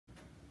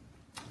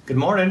Good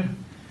morning.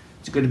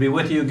 It's good to be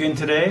with you again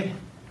today.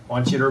 I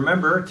want you to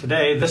remember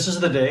today, this is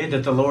the day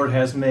that the Lord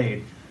has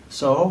made.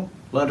 So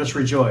let us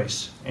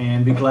rejoice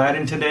and be glad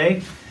in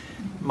today.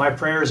 My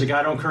prayer is that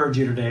God will encourage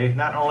you today,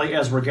 not only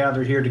as we're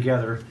gathered here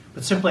together,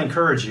 but simply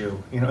encourage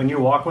you, in your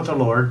walk with the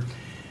Lord.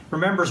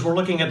 Remember, as we're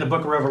looking at the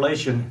book of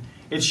Revelation,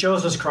 it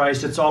shows us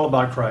Christ. It's all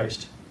about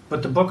Christ.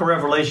 But the book of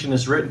Revelation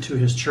is written to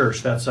his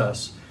church. That's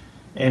us.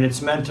 And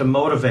it's meant to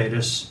motivate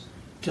us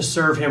to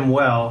serve him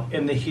well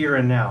in the here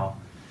and now.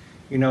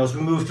 As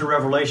we move through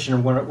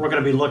Revelation, we're going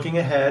to be looking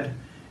ahead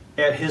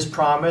at his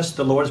promise,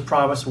 the Lord's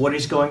promise, what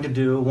he's going to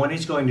do, when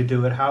he's going to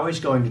do it, how he's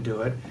going to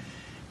do it.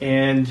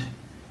 And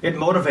it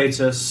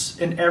motivates us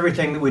in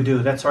everything that we do.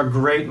 That's our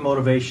great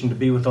motivation, to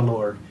be with the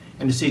Lord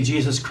and to see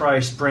Jesus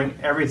Christ bring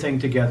everything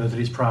together that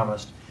he's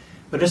promised.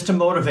 But it's to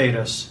motivate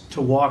us to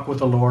walk with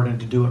the Lord and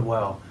to do it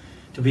well,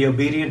 to be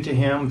obedient to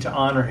him, to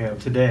honor him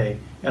today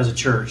as a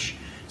church.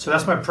 So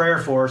that's my prayer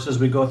for us as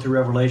we go through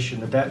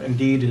Revelation, that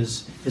indeed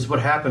is what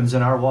happens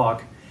in our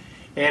walk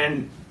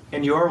and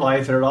in your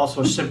life, and it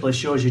also simply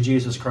shows you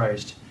Jesus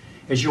Christ.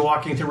 As you're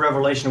walking through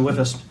Revelation with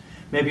us,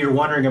 maybe you're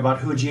wondering about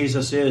who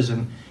Jesus is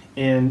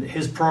and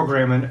his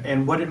program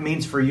and what it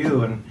means for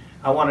you, and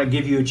I want to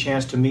give you a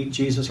chance to meet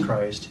Jesus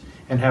Christ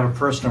and have a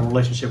personal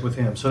relationship with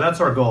him. So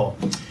that's our goal.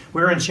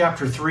 We're in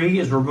chapter 3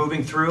 as we're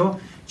moving through.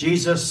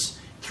 Jesus,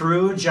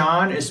 through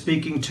John, is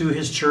speaking to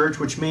his church,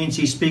 which means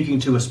he's speaking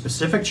to a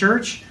specific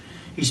church.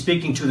 He's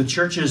speaking to the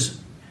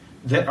churches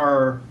that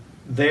are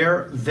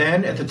there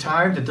then at the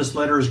time that this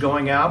letter is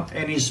going out,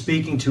 and he's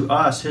speaking to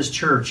us, his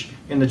church,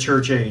 in the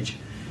church age.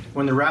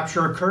 When the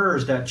rapture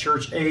occurs, that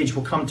church age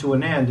will come to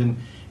an end,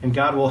 and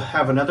God will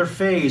have another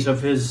phase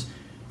of his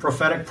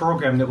prophetic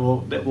program that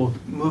will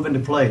move into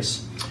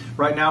place.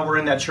 Right now we're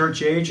in that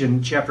church age,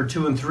 and chapter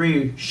 2 and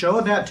 3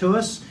 show that to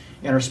us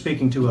and are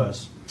speaking to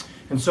us.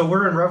 And so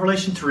we're in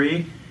Revelation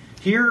 3.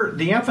 Here,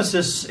 the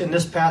emphasis in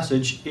this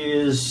passage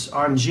is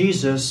on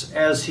Jesus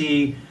as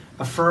he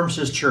affirms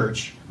his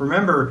church.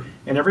 Remember,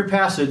 in every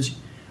passage,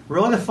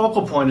 really the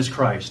focal point is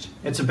Christ.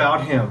 It's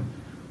about him.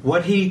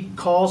 What he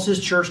calls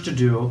his church to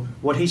do,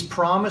 what he's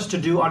promised to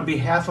do on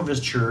behalf of his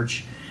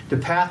church, the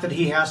path that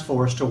he has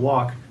for us to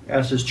walk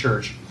as his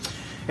church.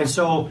 And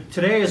so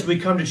today, as we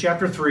come to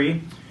chapter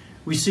 3,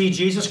 we see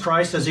Jesus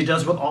Christ, as he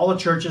does with all the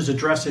churches,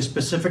 address a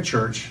specific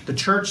church. The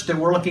church that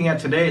we're looking at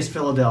today is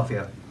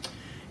Philadelphia.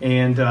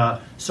 And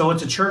so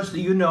it's a church that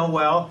you know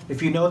well.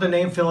 If you know the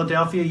name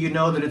Philadelphia, you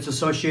know that it's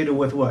associated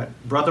with what?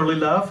 Brotherly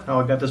love?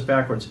 Oh, I got this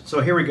backwards. So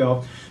here we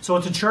go. So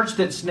it's a church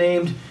that's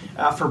named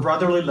for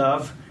brotherly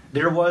love.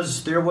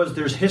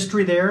 There's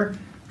history there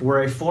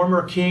where a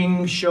former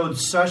king showed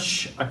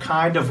such a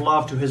kind of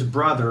love to his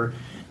brother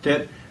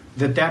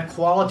that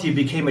quality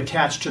became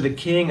attached to the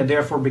king and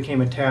therefore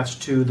became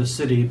attached to the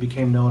city,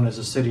 became known as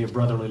a city of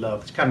brotherly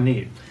love. It's kind of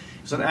neat.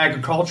 It's an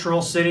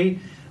agricultural city,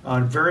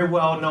 very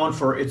well known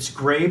for its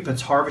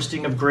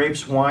harvesting of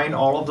grapes, wine,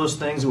 all of those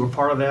things that were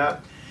part of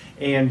that.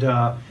 And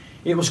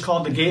it was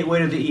called the Gateway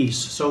to the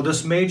East. So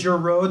this major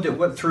road that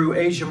went through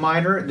Asia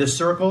Minor, this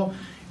circle,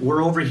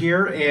 we're over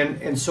here.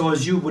 And so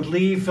as you would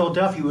leave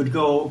Philadelphia, you would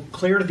go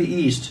clear to the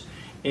east,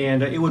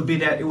 and it would be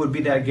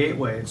that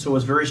gateway. And so it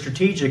was very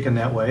strategic in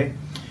that way.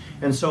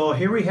 And so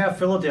here we have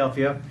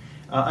Philadelphia.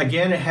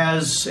 Again, it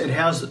has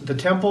the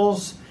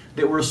temples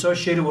that were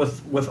associated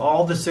with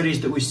all the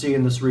cities that we see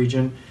in this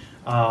region.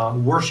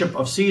 Worship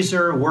of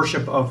Caesar,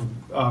 worship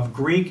of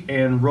Greek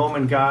and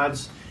Roman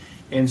gods.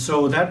 And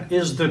so that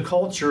is the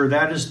culture,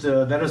 that is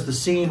the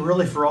scene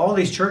really for all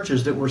these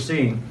churches that we're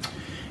seeing.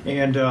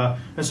 And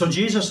so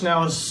Jesus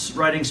now is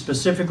writing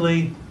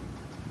specifically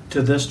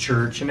to this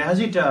church. And as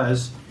he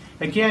does,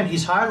 again,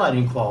 he's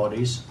highlighting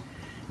qualities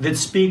that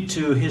speak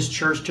to his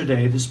church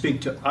today, that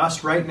speak to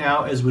us right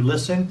now as we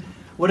listen.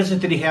 What is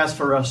it that he has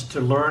for us to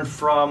learn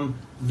from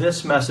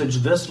this message,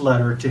 this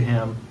letter to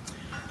him?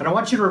 And I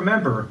want you to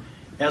remember,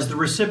 as the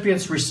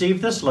recipients receive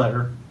this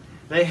letter,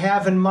 they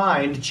have in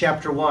mind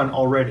chapter 1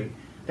 already.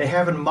 They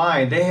have in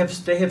mind,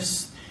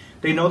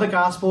 they know the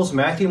Gospels,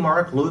 Matthew,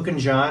 Mark, Luke, and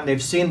John.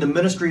 They've seen the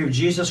ministry of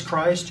Jesus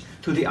Christ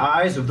through the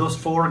eyes of those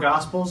 4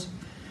 Gospels.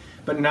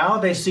 But now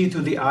they see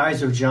through the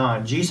eyes of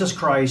John, Jesus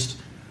Christ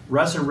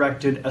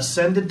resurrected,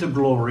 ascended to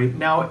glory,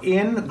 now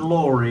in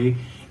glory,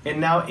 and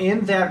now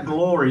in that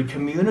glory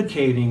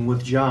communicating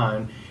with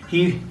John,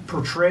 he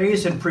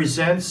portrays and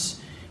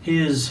presents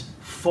his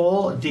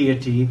full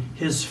deity,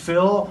 his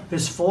full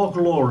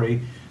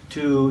glory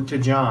to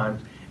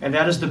John. And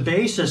that is the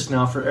basis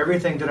now for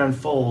everything that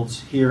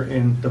unfolds here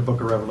in the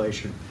book of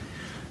Revelation.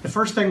 The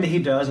first thing that he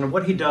does, and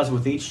what he does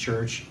with each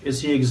church,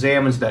 is he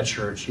examines that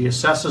church. He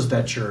assesses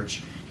that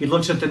church. He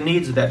looks at the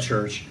needs of that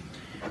church.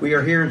 We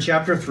are here in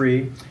chapter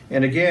 3,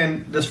 and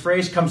again, this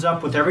phrase comes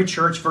up with every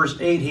church. Verse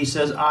 8, he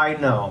says, I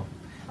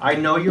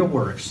know your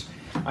works.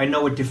 I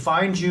know what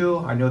defines you.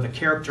 I know the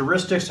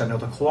characteristics. I know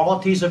the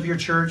qualities of your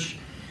church.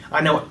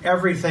 I know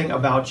everything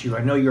about you.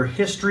 I know your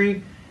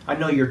history. I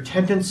know your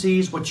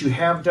tendencies, what you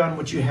have done,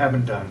 what you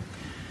haven't done.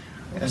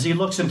 As he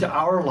looks into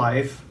our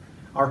life,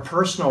 our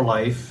personal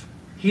life,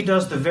 he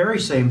does the very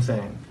same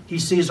thing. He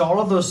sees all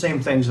of those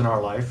same things in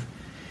our life.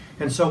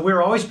 And so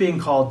we're always being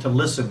called to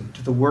listen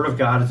to the Word of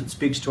God as it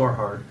speaks to our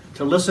heart,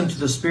 to listen to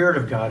the Spirit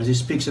of God as He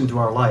speaks into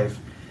our life,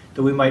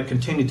 that we might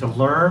continue to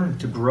learn,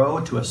 to grow,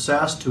 to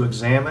assess, to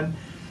examine,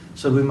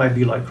 so that we might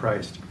be like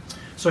Christ.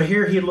 So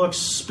here he looks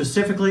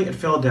specifically at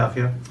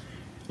Philadelphia.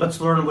 Let's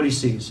learn what he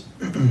sees.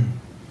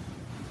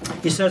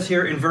 He says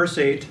here in verse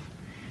 8,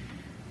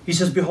 he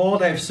says,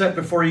 "Behold, I have set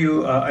before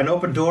you an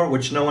open door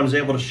which no one is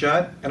able to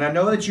shut, and I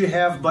know that you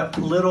have but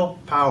little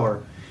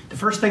power." The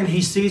first thing that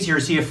he sees here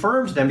is he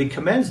affirms them, he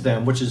commends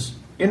them, which is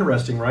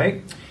interesting,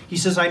 right? He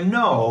says, "I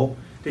know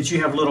that you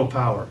have little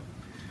power."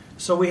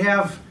 So we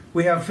have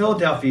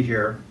Philadelphia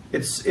here.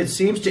 It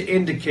seems to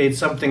indicate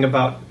something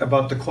about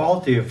the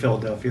quality of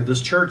Philadelphia,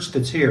 this church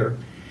that's here.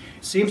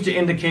 It seems to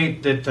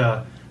indicate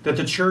that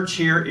the church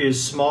here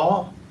is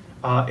small,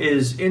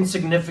 is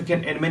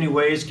insignificant in many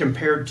ways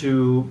compared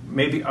to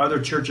maybe other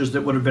churches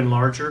that would have been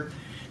larger.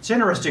 It's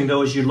interesting,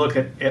 though, as you look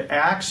at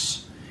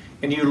Acts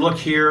and you look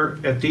here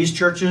at these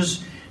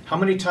churches, how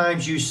many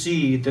times you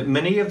see that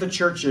many of the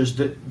churches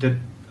that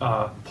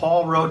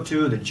Paul wrote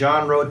to, that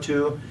John wrote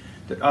to,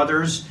 that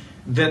others,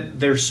 that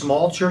they're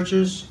small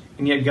churches,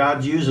 and yet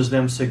God uses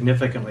them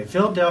significantly.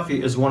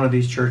 Philadelphia is one of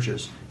these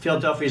churches.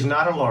 Philadelphia is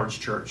not a large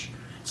church.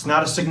 It's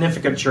not a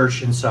significant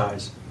church in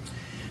size.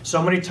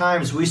 So many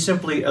times we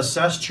simply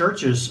assess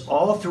churches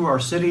all through our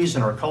cities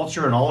and our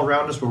culture and all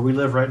around us where we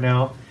live right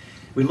now.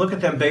 We look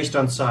at them based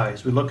on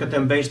size. We look at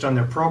them based on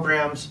their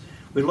programs.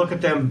 We look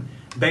at them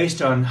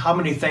based on how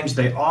many things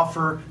they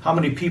offer, how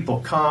many people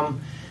come.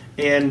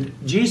 And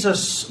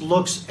Jesus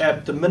looks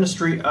at the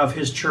ministry of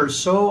his church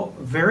so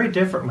very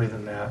differently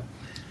than that.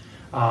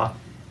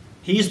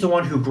 He's the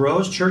one who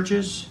grows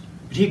churches.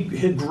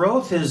 His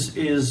growth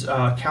is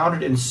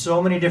counted in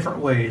so many different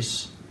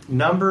ways.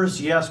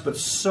 Numbers, yes, but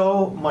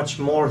so much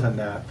more than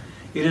that.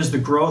 It is the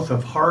growth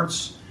of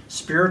hearts,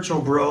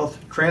 spiritual growth,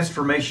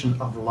 transformation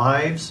of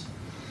lives.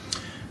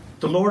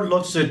 The Lord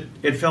looks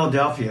at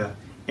Philadelphia,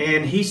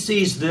 and he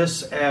sees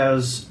this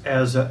as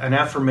an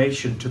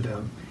affirmation to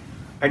them.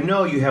 I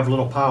know you have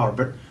little power,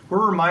 but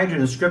we're reminded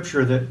in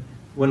Scripture that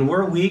when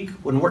we're weak,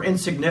 when we're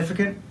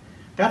insignificant,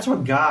 that's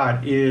when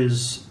God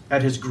is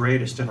at his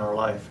greatest in our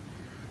life.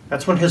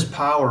 That's when his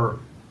power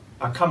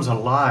comes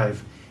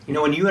alive. You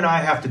know, when you and I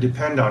have to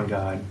depend on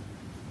God,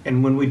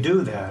 and when we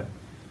do that,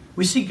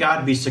 we see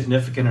God be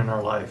significant in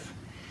our life.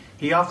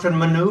 He often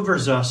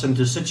maneuvers us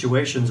into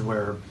situations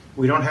where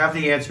we don't have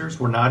the answers,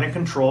 we're not in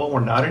control, we're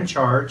not in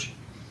charge,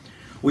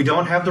 we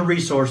don't have the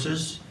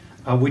resources,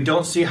 we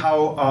don't see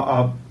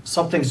how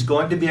something's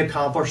going to be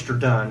accomplished or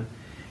done,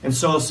 and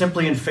so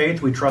simply in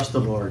faith we trust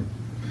the Lord.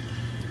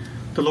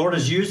 The Lord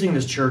is using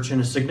this church in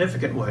a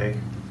significant way,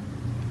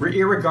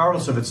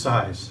 irregardless of its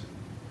size.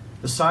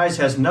 The size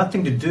has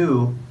nothing to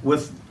do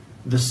with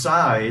the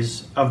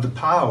size of the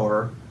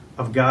power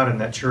of God in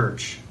that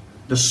church,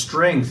 the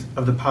strength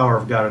of the power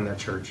of God in that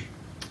church.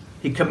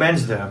 He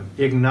commends them.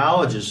 He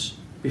acknowledges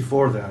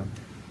before them,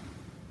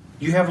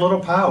 you have little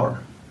power.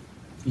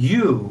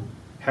 You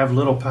have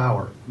little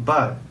power,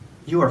 but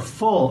you are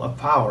full of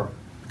power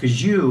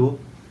because you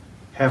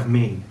have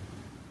me.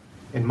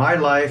 In my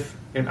life,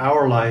 in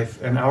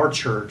our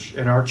church,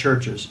 in our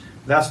churches,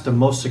 that's the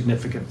most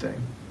significant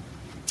thing.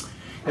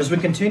 As we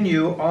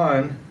continue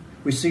on,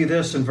 we see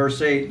this in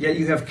verse 8, "Yet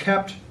you have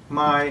kept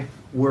my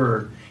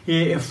word."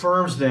 He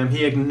affirms them,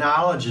 he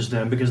acknowledges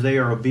them because they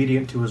are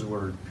obedient to his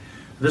word.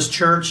 This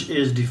church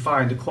is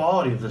defined, the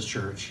quality of this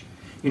church.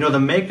 You know, the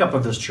makeup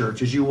of this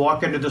church, as you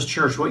walk into this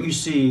church, what you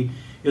see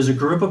is a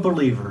group of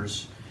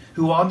believers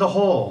who, on the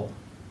whole,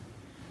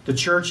 the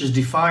church is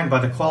defined by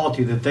the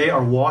quality that they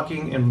are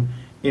walking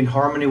in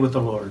harmony with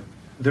the Lord.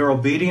 They're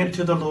obedient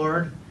to the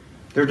Lord.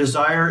 Their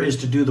desire is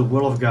to do the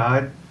will of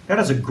God. That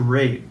is a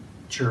great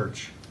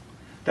church.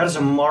 That is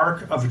a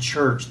mark of a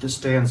church that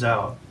stands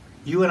out.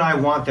 You and I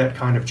want that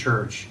kind of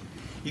church.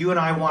 You and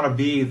I want to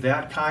be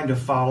that kind of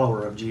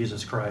follower of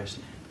Jesus Christ.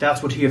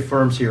 That's what he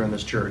affirms here in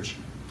this church.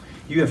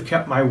 You have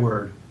kept my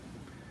word.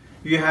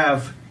 You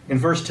have, in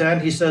verse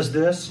 10, he says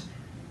this,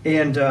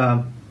 and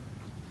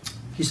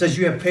he says,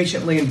 you have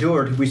patiently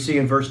endured, we see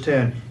in verse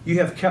 10. You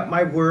have kept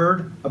my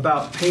word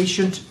about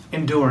patient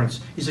endurance.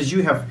 He says,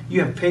 you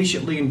have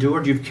patiently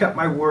endured. You've kept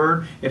my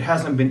word. It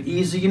hasn't been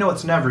easy. You know,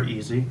 it's never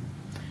easy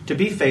to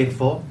be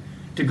faithful,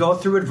 to go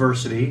through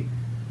adversity,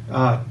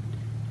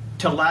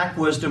 to lack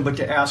wisdom, but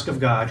to ask of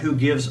God, who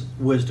gives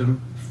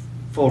wisdom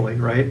fully,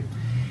 right?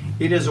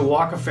 It is a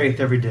walk of faith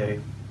every day.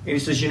 And he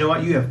says, you know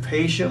what? You have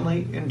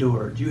patiently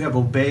endured. You have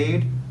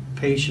obeyed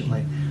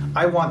patiently.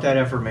 I want that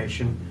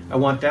affirmation. I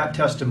want that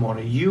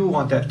testimony. You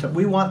want that.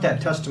 We want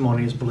that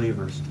testimony as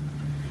believers.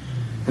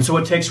 And so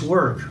it takes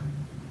work.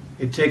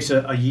 It takes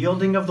a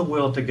yielding of the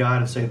will to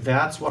God and say,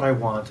 that's what I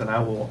want, and I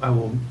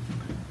will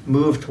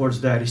move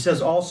towards that. He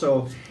says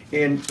also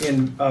in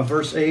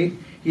verse 8,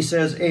 he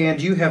says,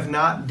 and you have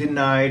not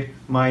denied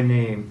my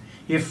name.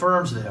 He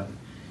affirms them.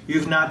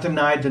 You've not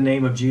denied the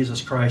name of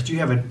Jesus Christ. You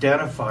have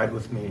identified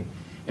with me.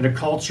 In a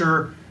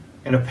culture,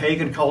 in a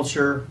pagan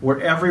culture,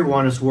 where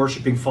everyone is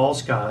worshiping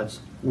false gods,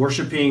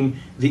 worshiping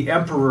the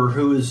emperor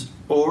who is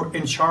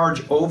in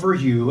charge over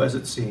you, as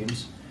it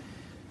seems.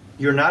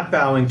 You're not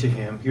bowing to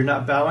him. You're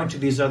not bowing to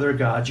these other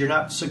gods. You're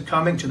not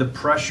succumbing to the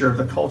pressure of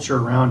the culture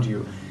around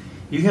you.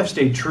 You have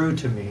stayed true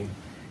to me.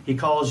 He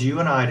calls you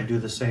and I to do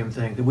the same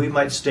thing, that we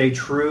might stay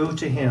true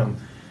to him,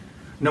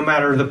 no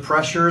matter the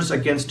pressures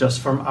against us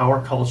from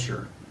our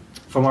culture,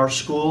 from our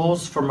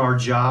schools, from our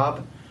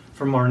job,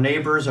 from our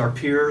neighbors, our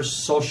peers,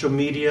 social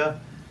media,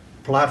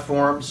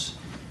 platforms.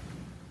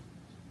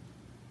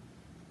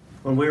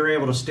 When we are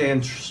able to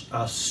stand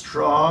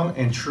strong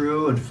and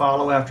true and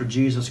follow after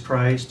Jesus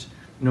Christ,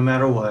 no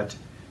matter what,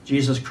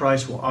 Jesus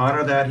Christ will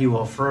honor that. He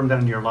will affirm that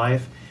in your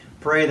life.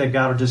 Pray that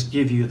God will just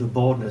give you the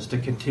boldness to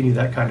continue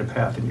that kind of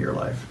path in your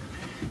life.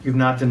 You've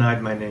not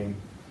denied my name.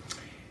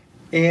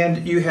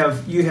 And you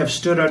have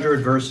stood under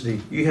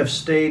adversity. You have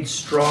stayed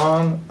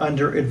strong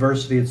under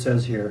adversity, it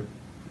says here.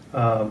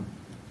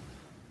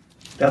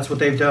 That's what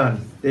they've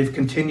done. They've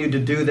continued to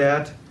do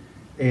that.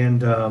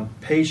 And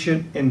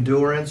patient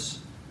endurance,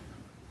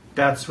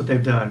 that's what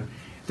they've done.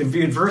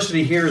 The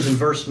adversity here is in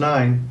verse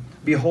 9.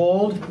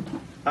 Behold,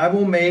 I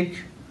will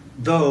make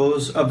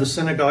those of the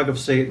synagogue of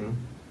Satan,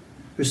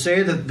 who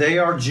say that they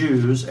are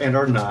Jews and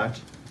are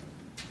not,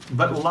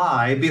 but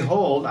lie.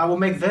 Behold, I will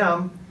make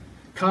them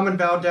come and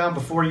bow down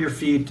before your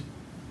feet,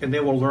 and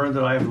they will learn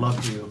that I have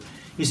loved you.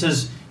 He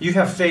says, you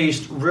have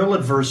faced real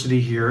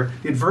adversity here.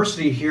 The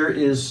adversity here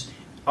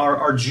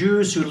are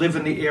Jews who live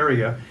in the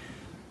area.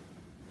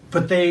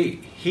 But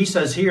he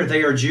says here,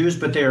 they are Jews,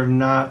 but they are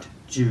not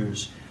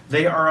Jews.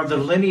 They are of the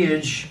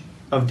lineage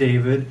of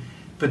David,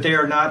 but they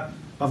are not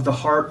of the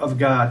heart of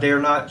God. They are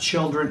not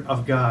children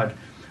of God.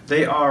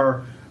 They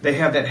have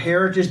that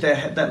heritage,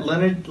 that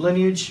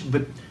lineage,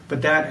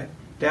 but that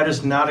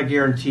is not a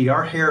guarantee.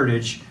 Our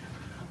heritage,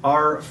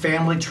 our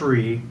family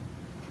tree,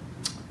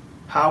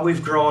 how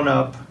we've grown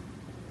up,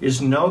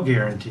 is no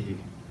guarantee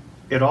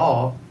at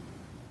all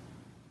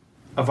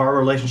of our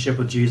relationship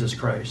with Jesus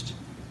Christ.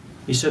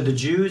 He said, the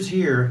Jews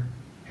here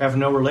have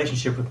no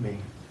relationship with me.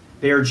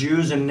 They are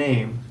Jews in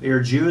name. They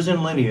are Jews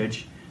in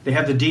lineage. They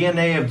have the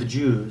DNA of the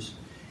Jews,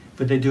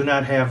 but they do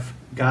not have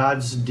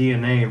God's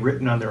DNA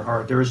written on their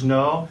heart. There is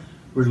no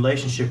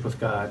relationship with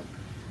God.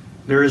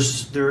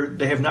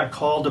 They have not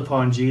called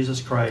upon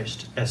Jesus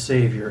Christ as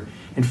Savior.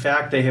 In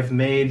fact, they have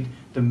made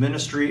the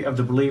ministry of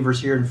the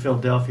believers here in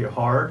Philadelphia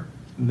hard,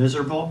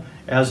 miserable,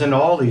 as in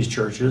all these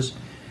churches.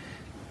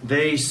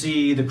 They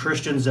see the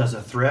Christians as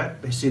a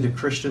threat. They see the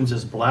Christians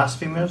as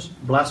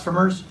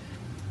blasphemers.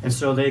 And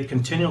so they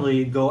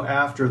continually go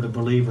after the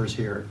believers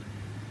here,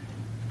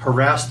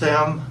 harass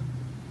them.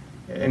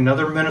 In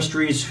other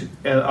ministries,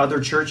 other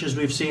churches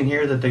we've seen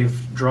here, that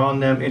they've drawn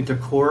them into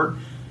court.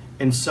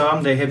 In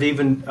some, they have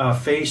even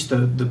faced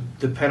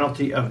the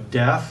penalty of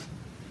death.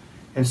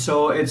 And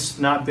so it's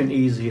not been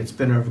easy. It's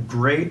been a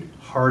great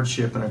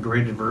hardship and a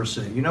great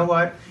adversity. You know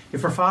what?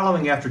 If we're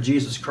following after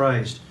Jesus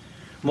Christ,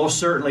 most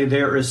certainly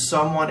there is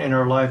someone in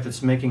our life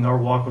that's making our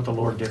walk with the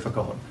Lord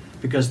difficult,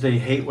 because they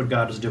hate what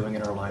God is doing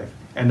in our life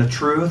and the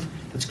truth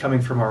that's coming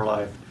from our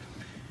life.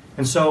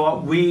 And so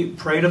we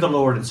pray to the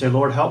Lord and say,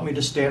 Lord, help me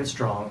to stand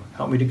strong.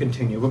 Help me to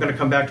continue. We're going to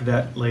come back to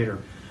that later.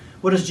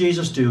 What does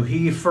Jesus do?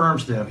 He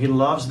affirms them. He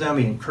loves them.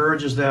 He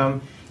encourages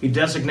them. He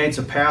designates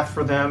a path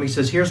for them. He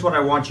says, here's what I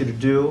want you to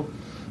do.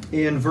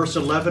 In verse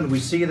 11, we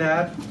see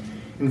that.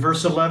 In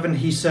verse 11,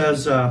 he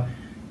says,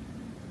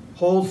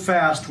 hold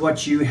fast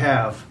what you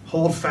have.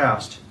 Hold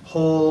fast.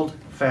 Hold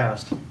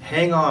fast.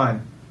 Hang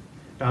on.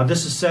 Now,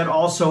 this is said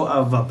also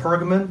of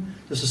Pergamon.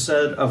 This is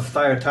said of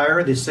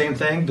Thyatira, the same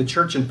thing. The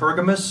church in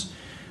Pergamos,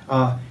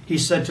 he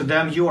said to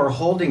them, you are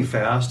holding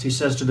fast. He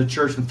says to the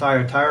church in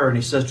Thyatira, and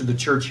he says to the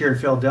church here in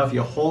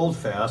Philadelphia, hold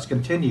fast,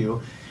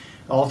 continue.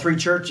 All three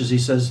churches, he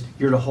says,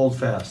 you're to hold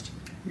fast.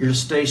 You're to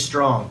stay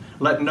strong.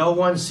 Let no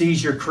one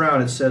seize your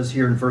crown, it says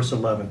here in verse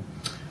 11.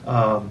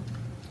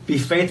 Be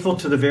faithful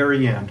to the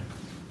very end.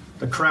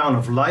 The crown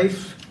of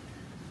life.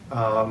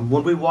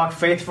 When we walk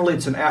faithfully,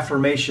 it's an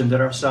affirmation that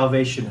our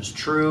salvation is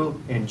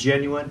true and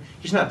genuine.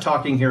 He's not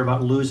talking here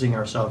about losing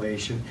our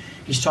salvation.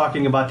 He's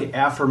talking about the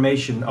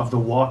affirmation of the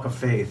walk of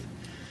faith.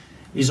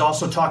 He's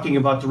also talking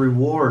about the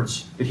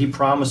rewards that he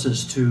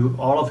promises to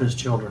all of his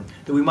children,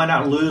 that we might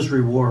not lose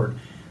reward,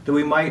 that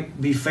we might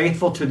be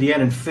faithful to the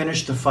end and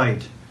finish the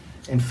fight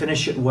and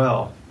finish it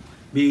well.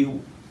 Be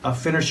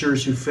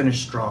finishers who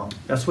finish strong.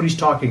 That's what he's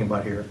talking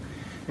about here.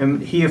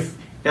 And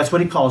that's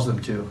what he calls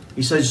them to.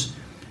 He says,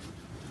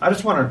 I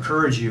just want to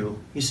encourage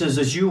you. He says,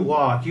 as you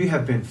walk, you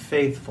have been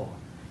faithful.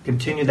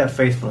 Continue that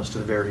faithfulness to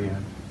the very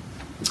end.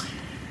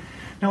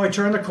 Now I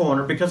turn the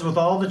corner, because with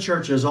all the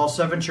churches, all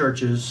 7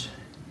 churches,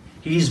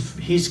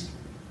 he's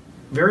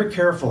very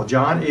careful.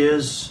 John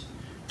is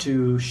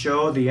to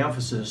show the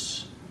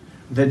emphasis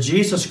that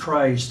Jesus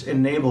Christ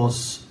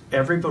enables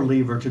every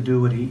believer to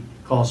do what he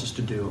calls us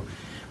to do.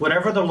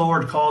 Whatever the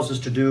Lord calls us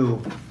to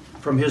do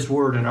from his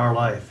word in our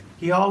life,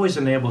 he always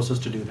enables us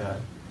to do that.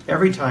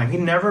 Every time. He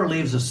never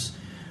leaves us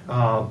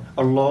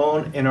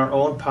alone in our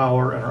own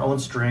power and our own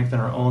strength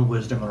and our own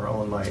wisdom and our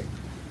own might.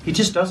 He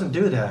just doesn't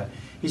do that.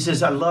 He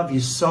says, I love you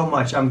so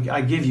much.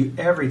 I give you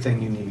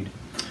everything you need.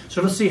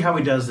 So let's see how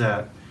he does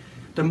that.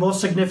 The most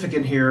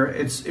significant here,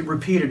 it's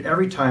repeated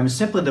every time, is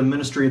simply the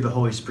ministry of the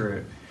Holy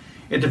Spirit.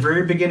 At the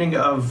very beginning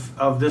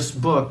of this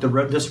book,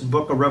 this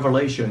book of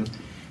Revelation,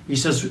 he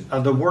says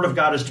the Word of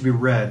God is to be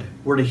read.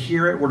 We're to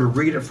hear it. We're to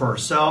read it for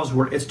ourselves.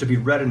 It's to be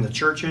read in the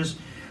churches.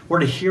 We're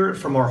to hear it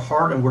from our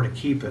heart, and we're to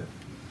keep it.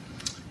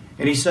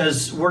 And he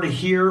says we're to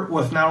hear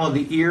with not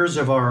only the ears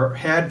of our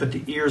head, but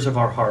the ears of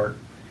our heart.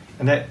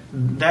 And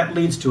that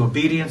leads to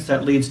obedience.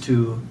 That leads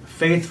to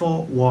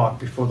faithful walk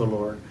before the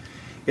Lord.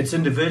 It's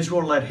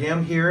individual. Let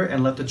him hear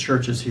and let the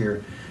churches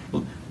hear.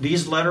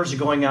 These letters are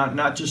going out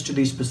not just to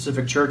these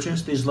specific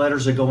churches. These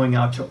letters are going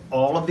out to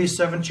all of these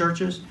 7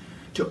 churches,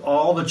 to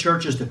all the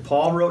churches that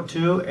Paul wrote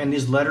to, and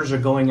these letters are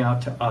going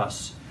out to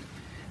us.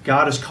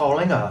 God is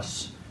calling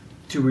us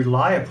to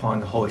rely upon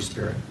the Holy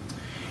Spirit.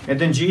 And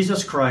then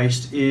Jesus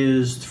Christ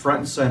is front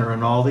and center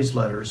in all these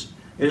letters.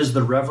 It is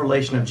the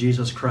revelation of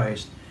Jesus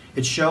Christ.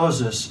 It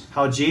shows us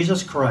how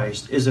Jesus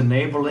Christ is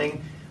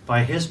enabling,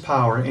 by his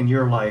power in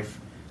your life,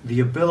 the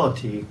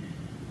ability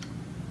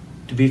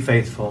to be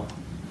faithful,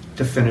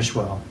 to finish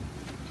well.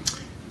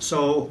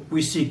 So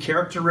we see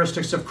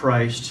characteristics of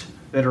Christ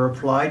that are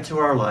applied to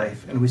our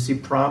life, and we see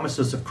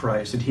promises of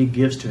Christ that he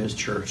gives to his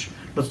church.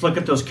 Let's look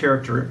at those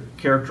character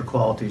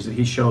qualities that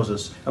he shows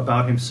us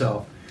about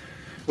himself.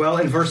 Well,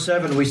 in verse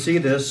 7, we see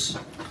this.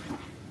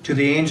 To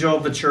the angel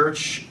of the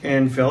church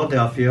in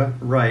Philadelphia,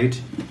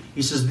 write,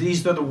 he says,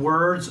 these are the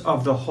words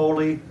of the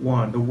Holy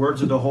One, the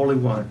words of the Holy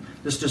One.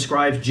 This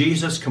describes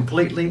Jesus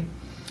completely.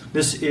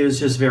 This is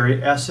his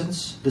very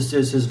essence. This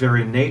is his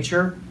very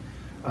nature.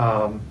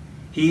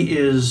 He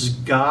is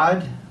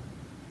God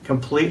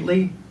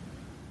completely.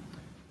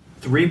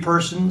 3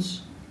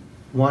 persons,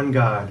 1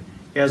 God.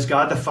 As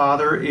God the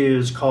Father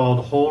is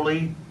called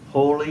holy,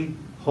 holy,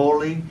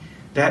 holy,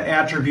 that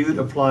attribute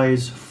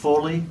applies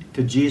fully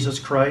to Jesus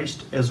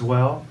Christ as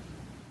well.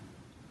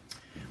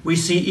 We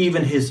see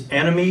even his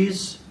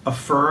enemies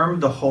affirm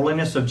the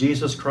holiness of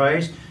Jesus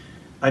Christ.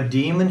 A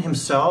demon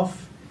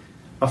himself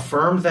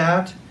affirmed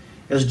that.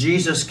 As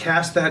Jesus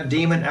cast that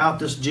demon out,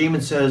 this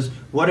demon says,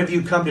 what have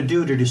you come to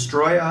do, to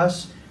destroy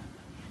us?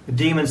 The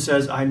demon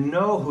says, I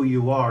know who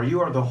you are.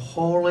 You are the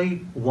Holy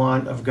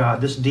One of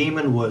God. This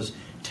demon was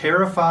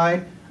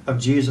terrified of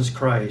Jesus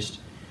Christ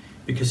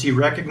because he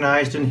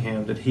recognized in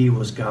him that he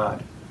was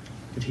God,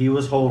 that he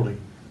was holy,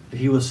 that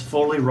he was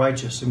fully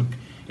righteous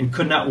and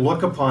could not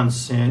look upon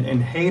sin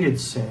and hated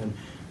sin.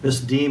 This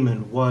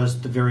demon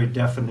was the very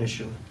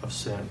definition of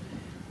sin.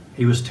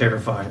 He was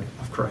terrified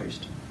of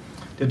Christ.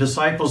 The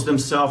disciples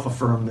themselves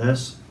affirm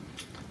this.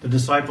 The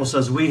disciple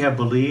says, we have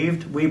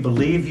believed, we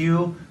believe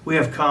you, we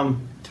have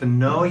come to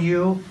know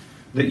you,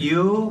 that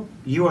you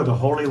are the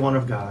Holy One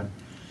of God.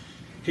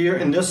 Here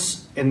in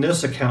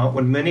this account,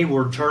 when many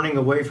were turning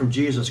away from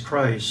Jesus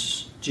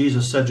Christ,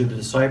 Jesus said to the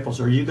disciples,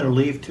 are you going to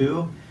leave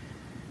too?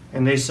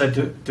 And they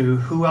said, to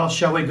who else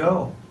shall we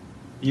go?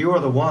 You are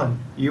the one.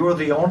 You are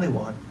the only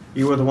one.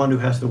 You are the one who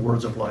has the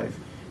words of life.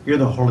 You're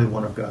the Holy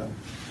One of God.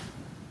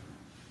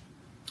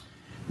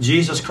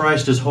 Jesus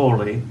Christ is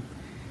holy,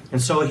 and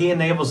so he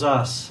enables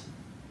us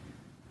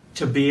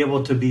to be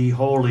able to be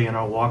holy in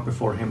our walk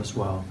before him as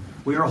well.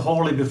 We are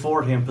holy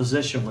before him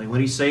positionally. When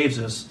he saves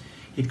us,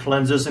 he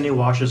cleanses and he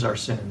washes our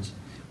sins.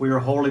 We are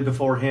holy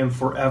before him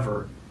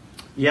forever.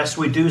 Yes,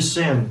 we do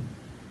sin,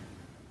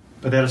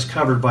 but that is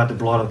covered by the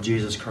blood of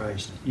Jesus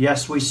Christ.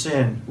 Yes, we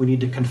sin. We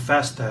need to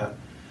confess that,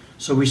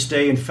 so we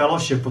stay in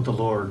fellowship with the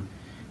Lord.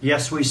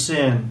 Yes, we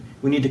sin.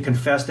 We need to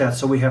confess that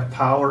so we have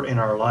power in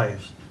our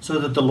lives, so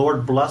that the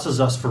Lord blesses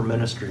us for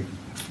ministry.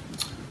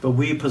 But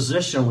we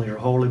positionally are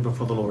holy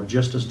before the Lord,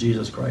 just as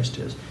Jesus Christ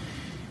is.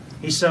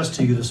 He says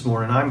to you this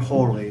morning, I'm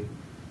holy,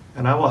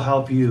 and I will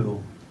help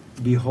you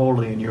be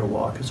holy in your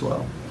walk as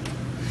well.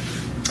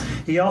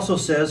 He also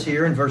says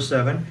here in verse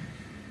 7,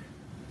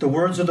 the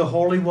words of the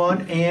Holy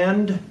One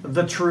and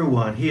the True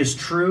One. He is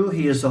true.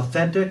 He is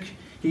authentic.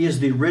 He is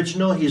the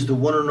original. He is the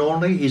one and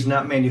only. He's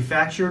not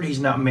manufactured. He's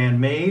not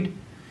man-made.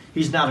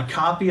 He's not a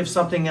copy of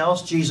something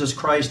else. Jesus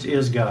Christ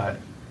is God.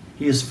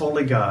 He is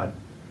fully God.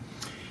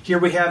 Here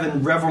we have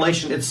in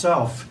Revelation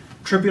itself,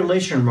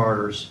 tribulation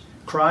martyrs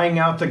crying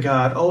out to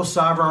God, O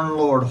sovereign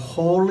Lord,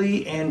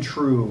 holy and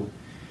true.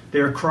 They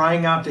are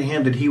crying out to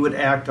him that he would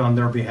act on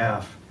their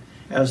behalf.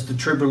 As the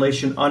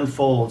tribulation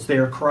unfolds, they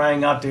are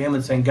crying out to him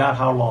and saying, God,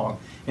 how long?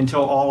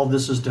 Until all of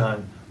this is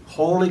done.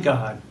 Holy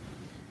God.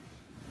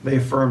 They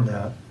affirm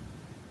that.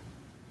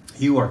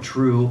 You are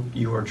true.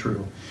 You are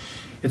true.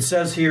 It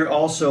says here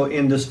also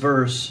in this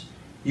verse,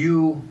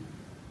 you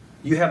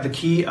have the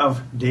key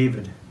of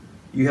David.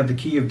 You have the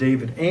key of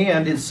David.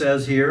 And it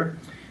says here,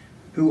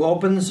 who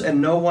opens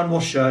and no one will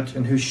shut,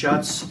 and who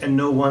shuts and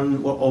no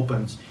one will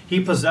open.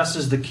 He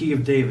possesses the key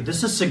of David.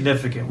 This is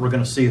significant. We're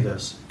going to see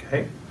this.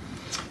 Okay?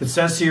 It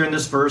says here in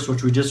this verse,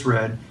 which we just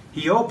read,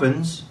 he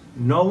opens,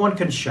 no one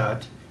can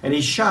shut, and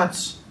he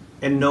shuts,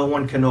 and no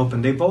one can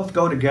open. They both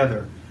go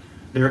together.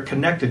 They're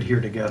connected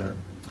here together.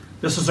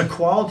 This is a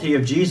quality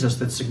of Jesus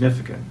that's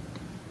significant.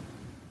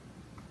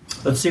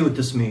 Let's see what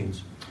this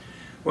means.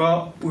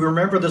 Well, we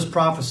remember this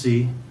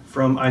prophecy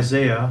from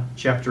Isaiah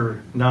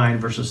chapter 9,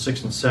 verses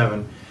 6 and 7.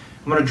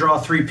 I'm going to draw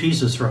three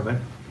pieces from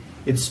it.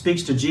 It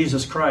speaks to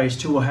Jesus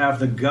Christ, who will have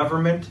the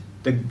government,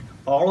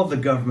 all of the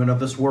government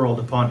of this world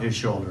upon his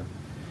shoulder.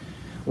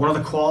 One of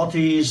the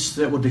qualities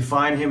that will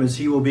define him is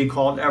he will be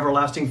called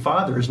Everlasting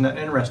Father. Isn't that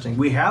interesting?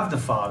 We have the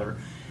Father,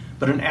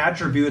 but an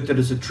attribute that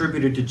is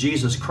attributed to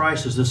Jesus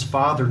Christ is this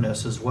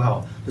fatherness as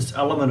well, this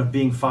element of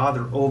being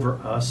Father over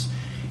us.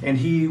 And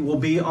he will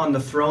be on the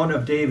throne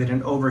of David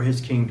and over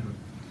his kingdom.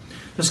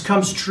 This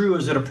comes true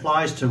as it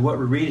applies to what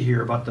we read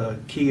here about the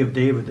key of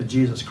David that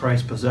Jesus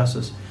Christ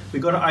possesses. We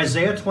go to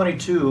Isaiah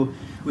 22,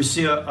 we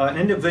see an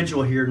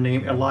individual here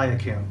named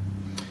Eliakim.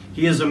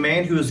 He is a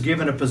man who is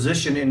given a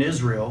position in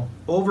Israel,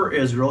 over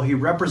Israel. He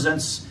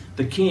represents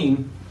the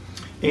king,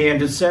 and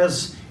it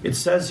says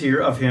here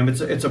of him,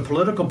 it's a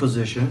political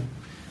position.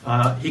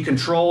 He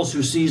controls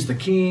who sees the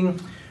king.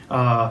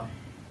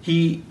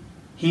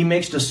 He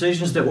makes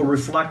decisions that will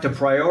reflect the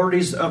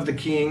priorities of the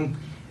king.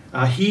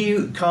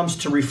 He comes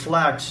to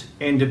reflect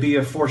and to be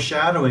a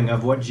foreshadowing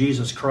of what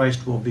Jesus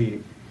Christ will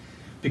be.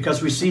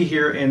 Because we see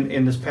here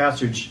in this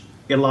passage,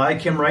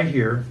 Eliakim right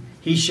here,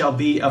 he shall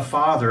be a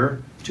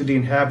father to the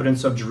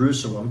inhabitants of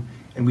Jerusalem.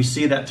 And we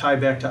see that tie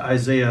back to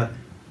Isaiah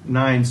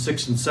 9,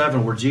 6, and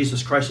 7, where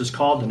Jesus Christ is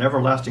called an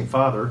everlasting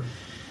Father.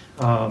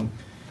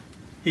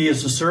 He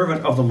is the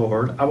servant of the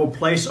Lord. I will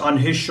place on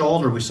his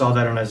shoulder, we saw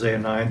that in Isaiah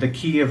 9, the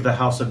key of the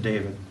house of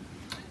David.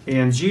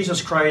 And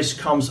Jesus Christ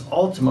comes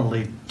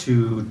ultimately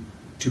to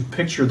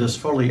picture this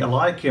fully.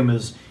 Eliakim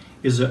is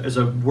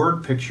a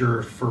word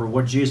picture for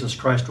what Jesus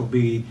Christ will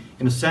be.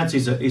 In a sense,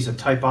 he's a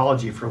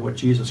typology for what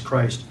Jesus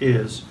Christ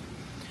is.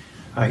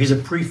 He's a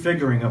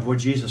prefiguring of what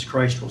Jesus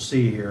Christ will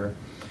see here.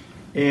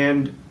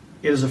 And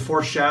it is a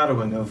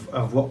foreshadowing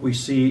of what we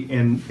see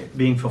in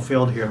being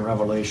fulfilled here in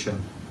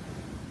Revelation.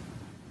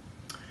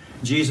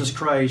 Jesus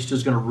Christ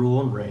is going to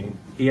rule and reign.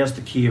 He has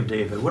the key of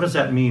David. What does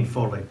that mean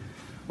fully?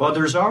 Well,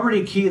 there's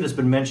already a key that's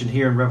been mentioned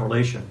here in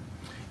Revelation.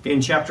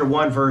 In chapter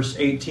 1, verse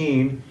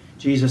 18,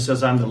 Jesus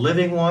says, I'm the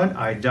living one,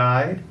 I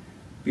died.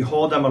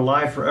 Behold, I'm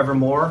alive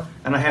forevermore,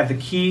 and I have the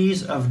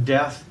keys of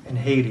death and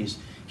Hades.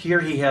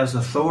 Here he has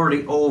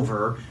authority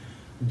over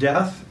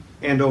death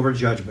and over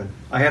judgment.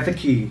 I have the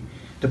key.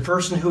 The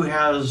person who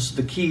has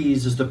the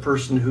keys is the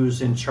person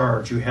who's in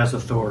charge, who has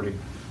authority.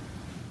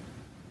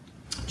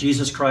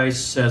 Jesus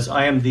Christ says,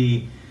 I am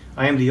the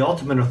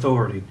ultimate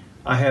authority.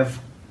 I have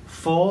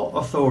full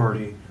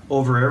authority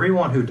over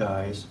everyone who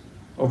dies,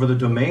 over the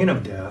domain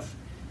of death,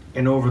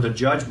 and over the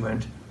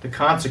judgment, the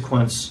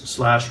consequence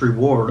 /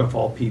 reward of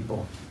all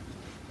people.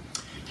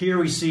 Here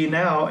we see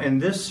now in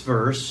this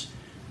verse,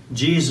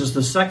 Jesus,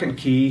 the second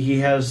key, he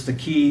has the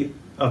key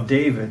of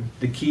David,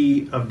 the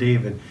key of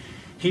David.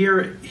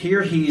 Here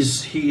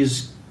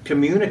he's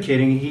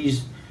communicating,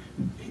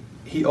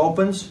 he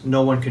opens,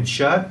 no one can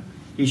shut.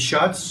 He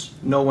shuts,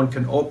 no one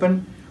can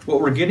open.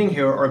 What we're getting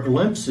here are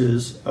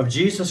glimpses of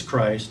Jesus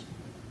Christ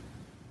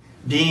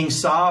being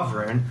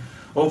sovereign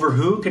over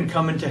who can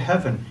come into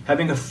heaven,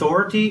 having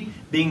authority,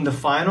 being the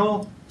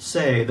final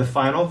say, the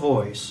final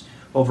voice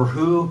over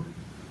who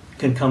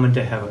can come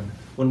into heaven.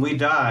 When we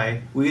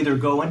die, we either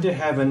go into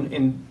heaven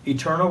in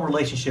eternal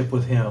relationship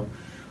with him,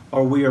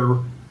 or we are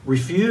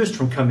refused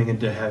from coming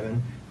into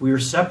heaven, we are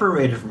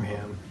separated from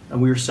him,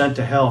 and we are sent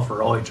to hell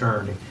for all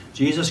eternity.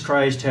 Jesus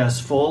Christ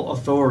has full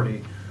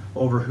authority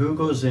over who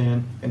goes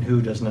in and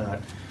who does not.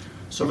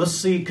 So let's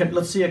see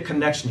a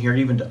connection here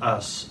even to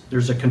us.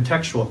 There's a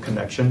contextual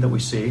connection that we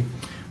see.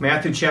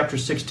 Matthew chapter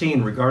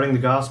 16 regarding the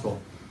gospel.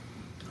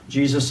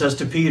 Jesus says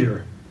to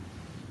Peter,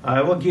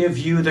 I will give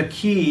you the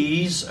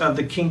keys of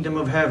the kingdom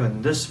of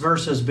heaven. This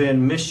verse has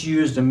been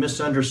misused and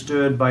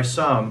misunderstood by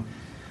some.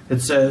 It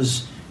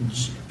says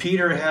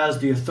Peter has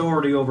the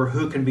authority over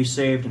who can be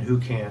saved and who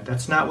can't.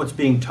 That's not what's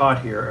being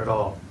taught here at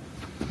all.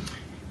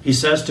 He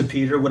says to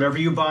Peter, whatever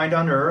you bind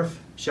on earth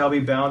shall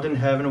be bound in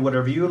heaven, and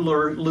whatever you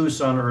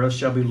loose on earth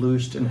shall be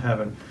loosed in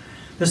heaven.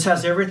 This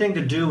has everything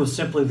to do with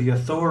simply the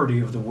authority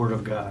of the Word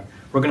of God.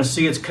 We're going to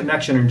see its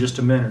connection in just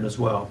a minute as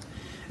well.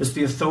 It's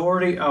the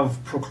authority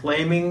of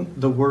proclaiming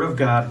the Word of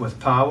God with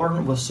power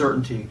and with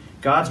certainty.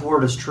 God's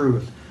Word is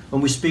truth.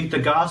 When we speak the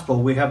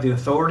gospel, we have the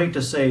authority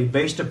to say,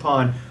 based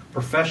upon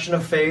profession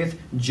of faith,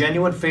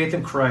 genuine faith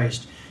in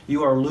Christ,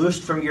 you are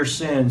loosed from your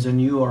sins,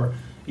 and you are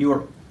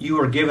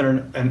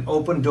given an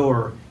open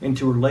door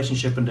into a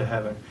relationship into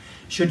heaven.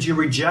 Should you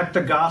reject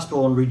the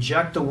gospel and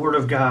reject the Word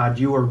of God,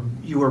 you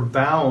are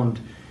bound.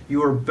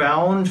 You are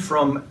bound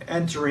from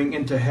entering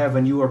into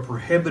heaven. You are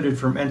prohibited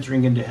from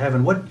entering into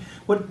heaven.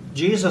 What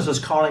Jesus is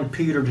calling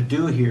Peter to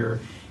do here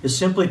is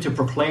simply to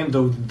proclaim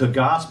the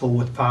gospel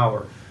with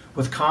power,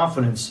 with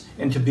confidence,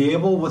 and to be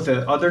able with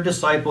the other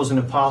disciples and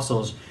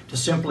apostles to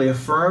simply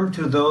affirm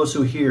to those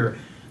who hear,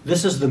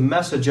 this is the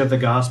message of the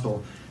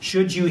gospel.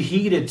 Should you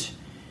heed it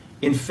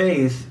in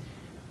faith,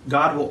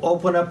 God will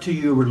open up to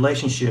you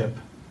relationship.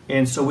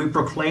 And so we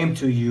proclaim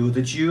to you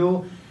that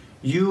you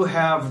You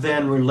have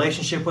then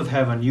relationship with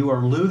heaven. You are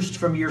loosed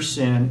from your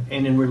sin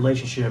and in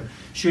relationship.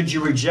 Should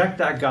you reject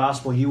that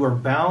gospel, you are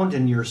bound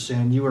in your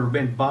sin. You are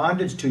in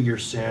bondage to your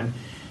sin.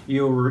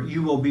 You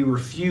will be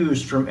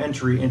refused from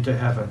entry into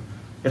heaven.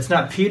 It's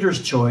not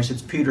Peter's choice,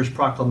 it's Peter's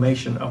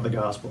proclamation of the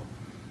gospel.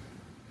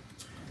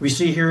 We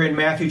see here in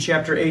Matthew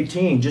chapter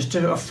 18, just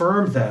to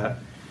affirm that,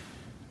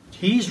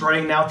 he's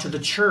writing now to the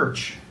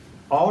church,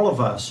 all of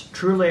us.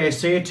 Truly I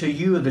say to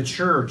you, the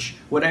church,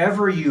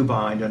 whatever you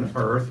bind on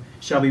earth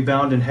shall be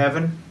bound in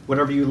heaven.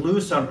 Whatever you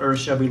loose on earth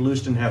shall be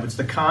loosed in heaven. It's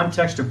the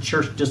context of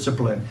church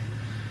discipline.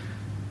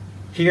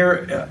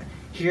 Here,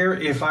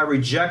 if I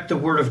reject the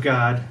word of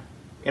God,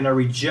 and I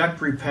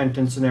reject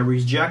repentance, and I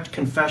reject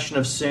confession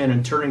of sin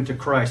and turning to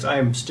Christ, I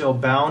am still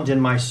bound in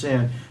my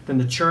sin, then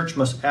the church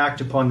must act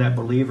upon that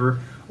believer,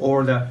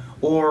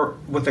 or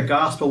with the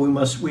gospel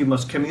we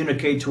must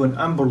communicate to an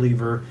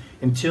unbeliever.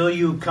 Until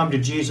you come to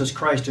Jesus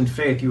Christ in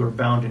faith, you are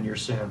bound in your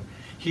sin.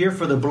 Here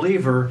for the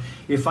believer,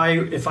 if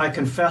I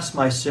confess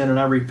my sin and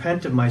I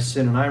repent of my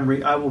sin, and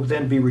I will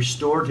then be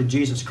restored to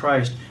Jesus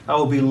Christ, I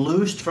will be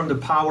loosed from the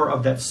power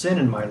of that sin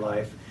in my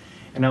life,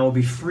 and I will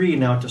be free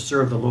now to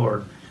serve the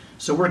Lord.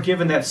 So we're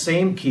given that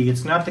same key.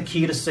 It's not the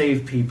key to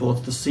save people.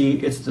 It's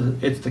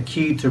the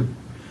key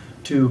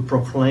to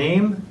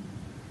proclaim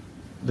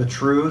the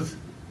truth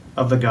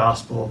of the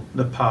gospel,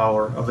 the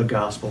power of the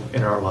gospel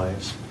in our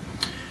lives.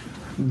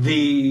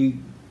 The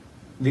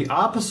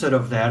opposite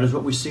of that is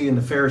what we see in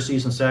the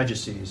Pharisees and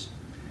Sadducees.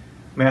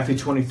 Matthew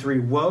 23,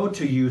 woe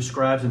to you,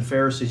 scribes and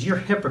Pharisees, you're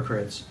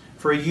hypocrites,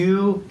 for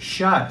you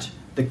shut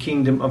the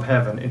kingdom of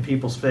heaven in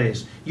people's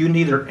face. You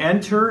neither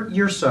enter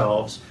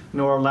yourselves,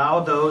 nor allow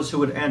those who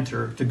would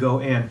enter to go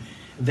in.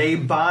 They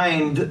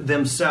bind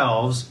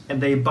themselves,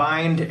 and they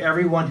bind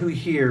everyone who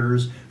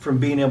hears from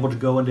being able to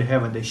go into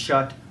heaven. They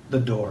shut the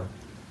door.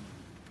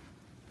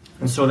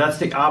 And so that's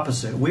the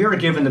opposite. We are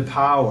given the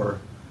power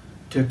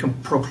to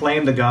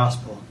proclaim the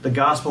gospel. The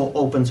gospel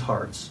opens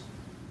hearts.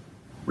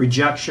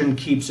 Rejection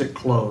keeps it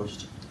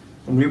closed.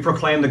 When we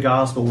proclaim the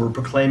gospel, we're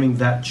proclaiming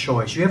that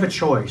choice. You have a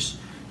choice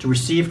to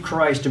receive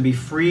Christ, to be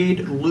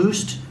freed,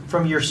 loosed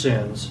from your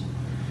sins,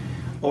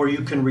 or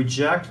you can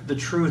reject the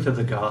truth of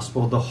the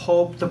gospel, the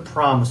hope, the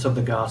promise of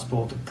the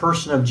gospel, the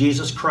person of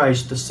Jesus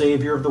Christ, the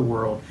Savior of the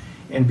world,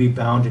 and be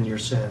bound in your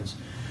sins.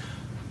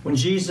 When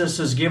Jesus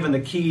is given the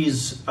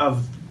keys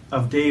of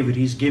David,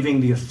 he's giving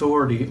the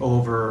authority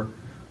over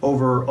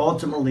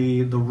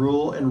ultimately the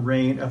rule and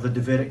reign of the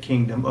Davidic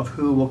kingdom, of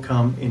who will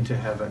come into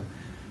heaven,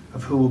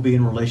 of who will be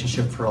in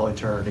relationship for all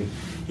eternity.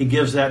 He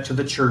gives that to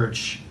the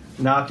church,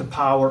 not the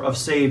power of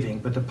saving,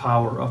 but the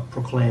power of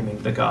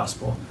proclaiming the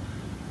gospel,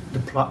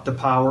 the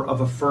power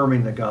of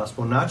affirming the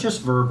gospel, not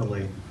just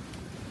verbally,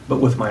 but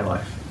with my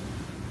life.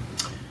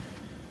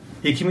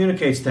 He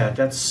communicates that.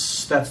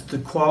 That's the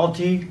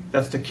quality,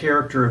 that's the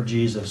character of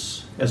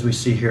Jesus, as we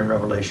see here in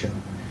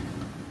Revelation.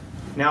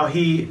 Now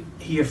he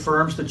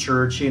affirms the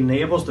church, he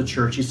enables the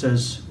church. He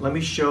says, let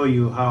me show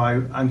you how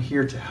I'm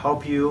here to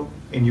help you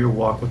in your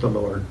walk with the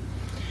Lord.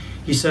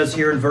 He says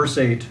here in verse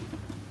 8,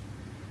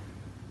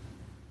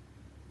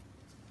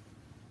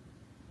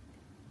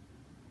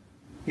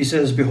 he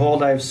says,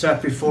 behold, I have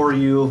set before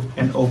you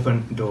an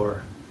open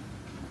door,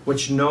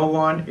 which no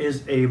one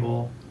is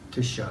able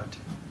to shut.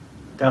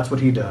 That's what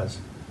he does.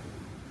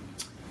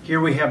 Here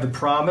we have the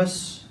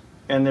promise,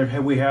 and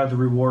there we have the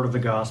reward of the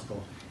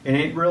gospel. And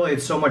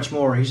it's so much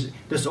more.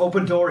 This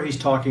open door he's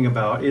talking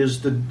about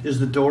is the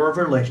door of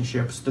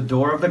relationships, the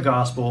door of the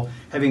gospel,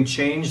 having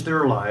changed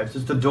their lives.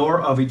 It's the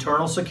door of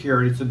eternal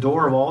security. It's the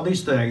door of all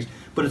these things,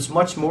 but it's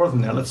much more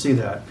than that. Let's see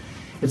that.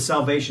 It's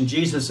salvation.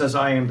 Jesus says,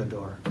 I am the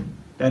door.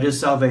 That is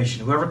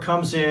salvation. Whoever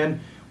comes in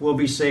will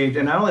be saved.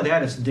 And not only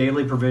that, it's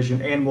daily provision,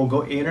 and will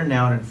go in and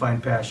out and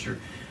find pasture.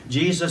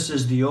 Jesus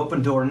is the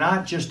open door,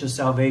 not just to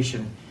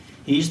salvation.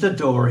 He's the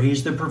door.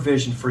 He's the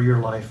provision for your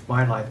life,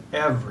 my life,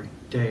 every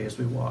day as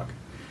we walk.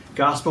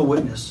 Gospel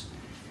witness.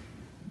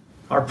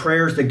 Our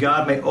prayer is that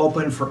God may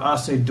open for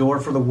us a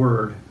door for the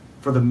word,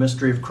 for the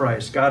mystery of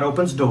Christ. God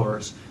opens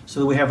doors so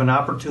that we have an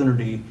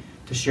opportunity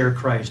to share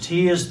Christ.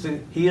 He is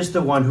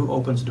the one who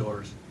opens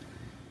doors.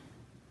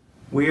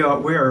 We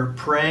are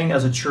praying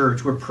as a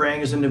church. We're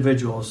praying as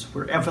individuals.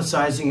 We're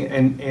emphasizing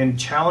and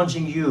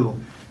challenging you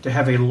to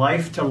have a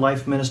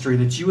life-to-life ministry,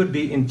 that you would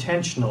be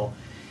intentional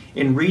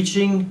in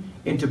reaching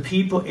into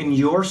people in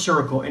your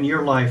circle, in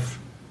your life,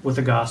 with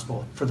the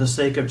gospel for the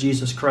sake of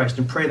Jesus Christ,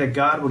 and pray that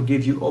God would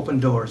give you open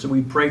doors. And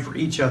we pray for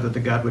each other that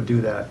God would do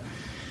that.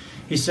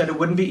 He said it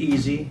wouldn't be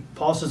easy.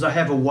 Paul says, I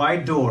have a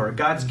wide door.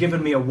 God's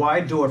given me a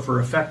wide door for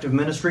effective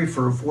ministry,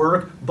 for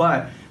work,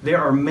 but there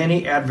are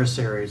many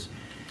adversaries.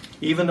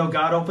 Even though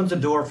God opens a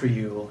door for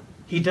you,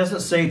 he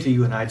doesn't say to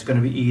you and I, it's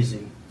going to be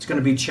easy. It's going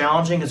to be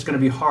challenging. It's going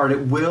to be hard.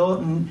 It will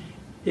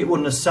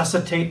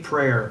necessitate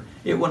prayer.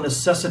 It will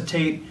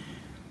necessitate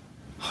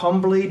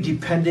humbly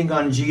depending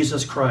on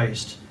Jesus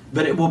Christ.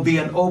 But it will be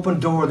an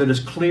open door that is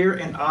clear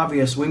and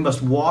obvious. We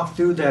must walk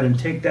through that and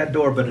take that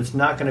door, but it's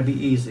not going to be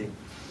easy.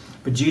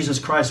 But Jesus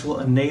Christ will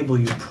enable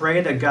you.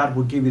 Pray that God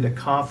will give you the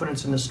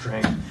confidence and the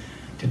strength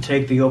to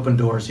take the open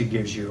doors he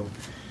gives you.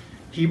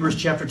 Hebrews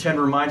chapter 10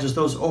 reminds us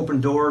those open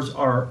doors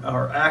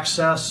are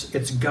access.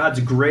 It's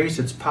God's grace,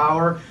 it's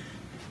power.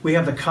 We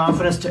have the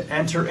confidence to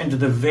enter into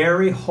the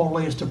very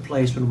holiest of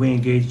places when we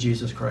engage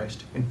Jesus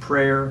Christ in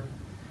prayer.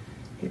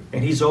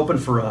 And he's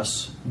opened for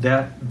us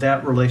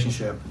that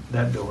relationship,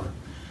 that door.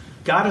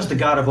 God is the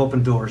God of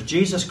open doors.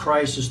 Jesus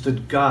Christ is the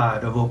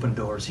God of open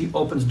doors. He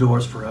opens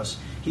doors for us.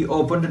 He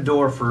opened a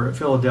door for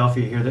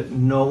Philadelphia here that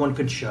no one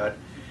could shut.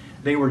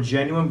 They were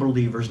genuine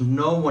believers.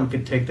 No one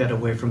could take that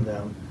away from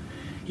them.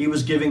 He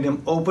was giving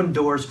them open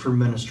doors for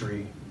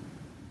ministry.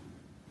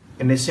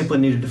 And they simply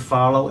needed to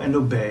follow and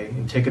obey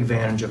and take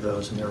advantage of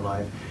those in their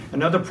life.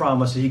 Another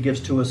promise that he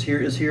gives to us here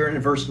is here in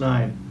verse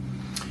 9.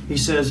 He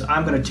says,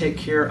 I'm going to take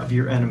care of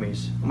your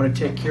enemies. I'm going to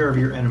take care of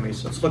your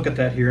enemies. Let's look at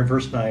that here in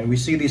verse 9. We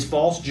see these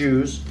false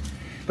Jews.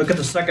 Look at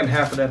the second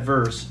half of that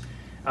verse.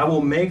 I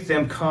will make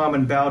them come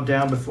and bow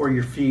down before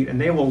your feet,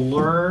 and they will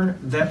learn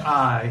that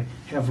I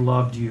have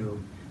loved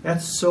you.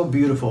 That's so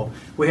beautiful.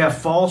 We have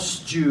false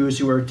Jews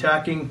who are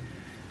attacking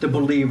the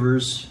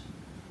believers,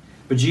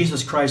 but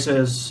Jesus Christ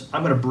says,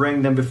 I'm going to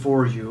bring them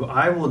before you.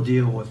 I will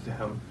deal with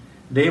them.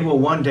 They will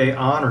one day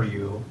honor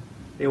you.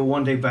 They will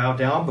one day bow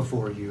down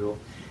before you.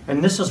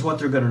 And this is what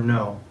they're going to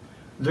know.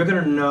 They're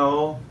going to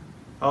know,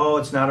 oh,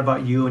 it's not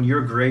about you and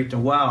you're great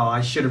and wow,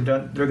 I should have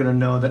done. They're going to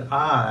know that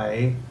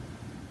I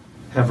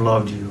have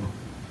loved you.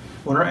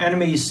 When our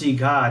enemies see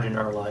God in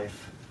our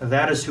life,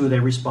 that is who they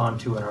respond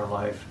to in our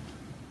life.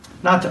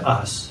 Not to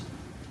us,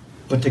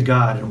 but to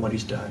God and what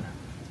he's done.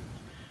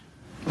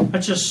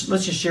 Let's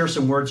just share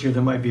some words here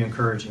that might be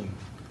encouraging.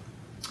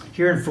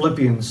 Here in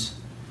Philippians,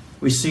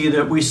 we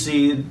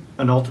see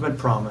an ultimate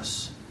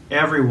promise.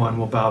 Everyone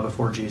will bow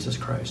before Jesus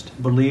Christ,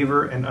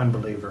 believer and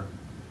unbeliever.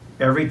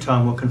 Every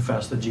tongue will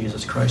confess that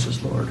Jesus Christ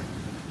is Lord.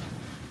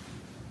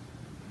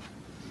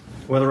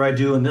 Whether I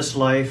do in this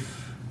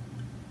life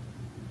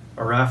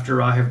or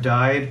after I have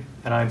died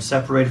and I am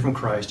separated from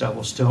Christ, I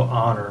will still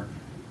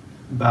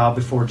bow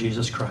before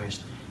Jesus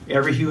Christ.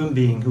 Every human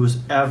being who has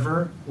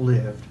ever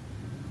lived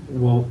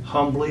will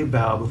humbly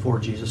bow before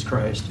Jesus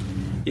Christ.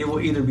 It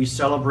will either be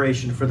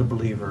celebration for the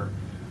believer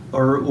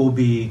or it will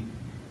be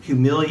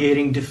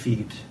humiliating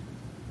defeat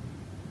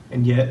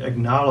and yet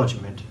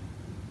acknowledgement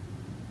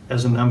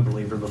as an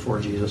unbeliever before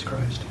Jesus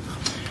Christ.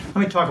 Let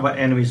me talk about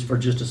enemies for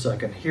just a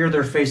second. Here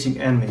they're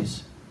facing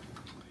enemies.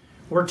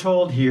 We're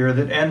told here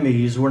that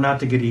enemies, we're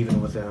not to get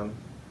even with them.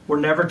 We're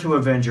never to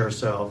avenge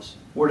ourselves.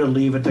 We're to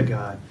leave it to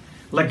God.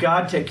 Let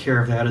God take care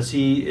of that as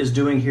he is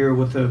doing here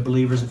with the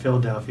believers in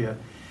Philadelphia.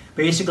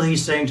 Basically,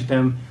 he's saying to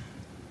them,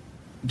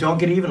 don't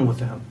get even with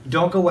them.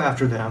 Don't go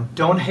after them.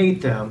 Don't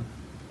hate them.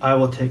 I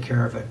will take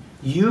care of it.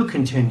 You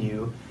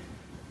continue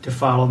to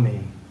follow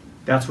me.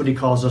 That's what he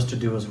calls us to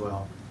do as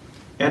well.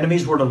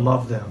 Enemies were to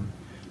love them.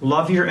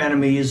 Love your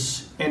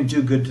enemies and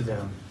do good to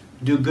them.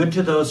 Do good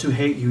to those who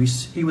hate you.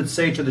 He would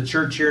say to the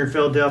church here in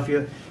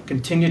Philadelphia,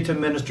 continue to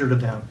minister to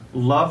them.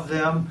 Love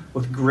them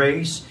with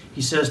grace.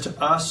 He says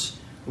to us,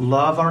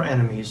 love our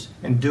enemies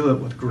and do it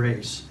with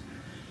grace.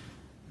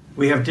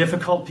 We have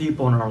difficult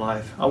people in our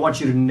life. I want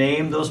you to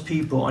name those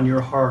people on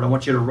your heart. I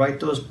want you to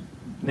write those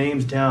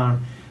names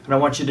down. And I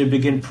want you to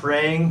begin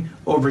praying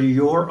over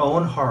your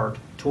own heart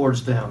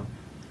towards them.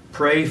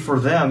 Pray for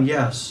them,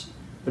 yes,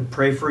 but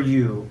pray for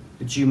you,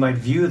 that you might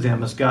view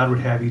them as God would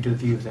have you to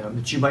view them,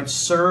 that you might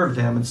serve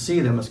them and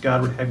see them as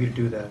God would have you to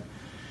do that.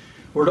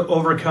 We're to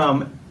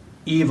overcome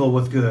evil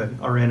with good,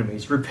 our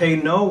enemies. Repay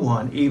no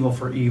one evil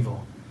for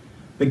evil,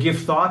 but give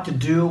thought to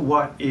do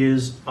what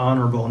is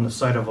honorable in the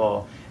sight of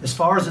all. As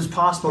far as is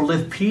possible,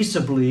 live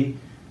peaceably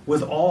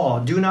with all.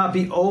 Do not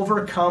be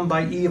overcome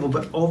by evil,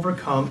 but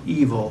overcome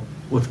evil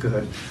with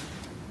good.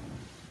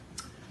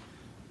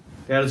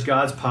 That is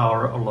God's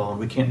power alone.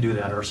 We can't do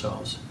that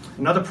ourselves.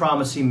 Another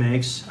promise he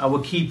makes, I will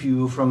keep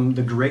you from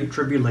the great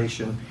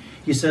tribulation.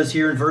 He says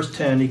here in verse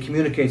 10, he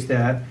communicates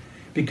that,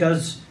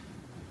 because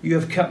you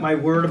have kept my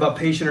word about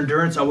patient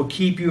endurance, I will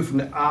keep you from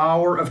the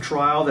hour of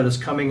trial that is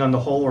coming on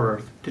the whole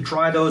earth, to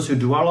try those who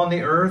dwell on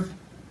the earth.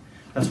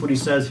 That's what he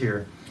says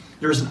here.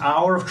 There's an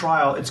hour of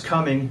trial, it's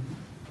coming,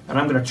 and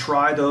I'm going to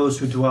try those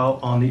who dwell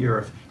on the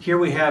earth. Here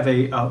we have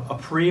a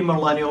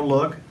pre-millennial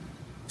look,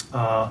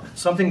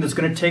 something that's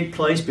going to take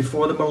place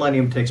before the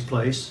millennium takes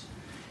place.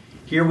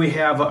 Here we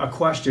have a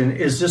question.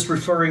 Is this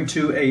referring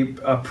to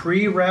a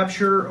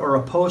pre-rapture or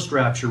a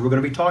post-rapture? We're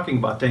going to be talking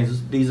about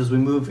these as we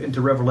move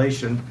into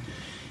Revelation.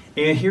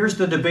 And here's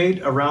the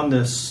debate around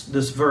this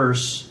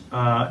verse.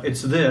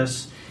 It's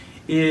this.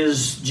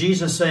 Is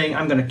Jesus saying,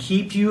 I'm going to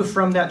keep you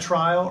from that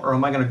trial, or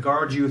am I going to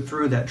guard you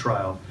through that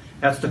trial?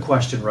 That's the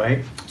question,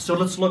 right? So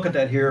let's look at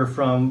that here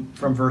from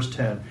verse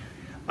 10.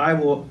 I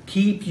will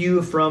keep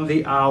you from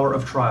the hour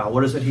of trial.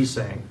 What is it he's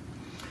saying?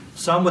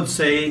 Some would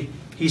say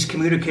he's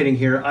communicating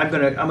here, I'm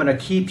going to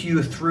keep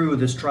you through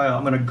this trial.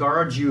 I'm going to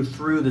guard you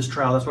through this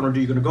trial. That's what I'm going to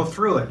do. You're going to go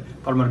through it,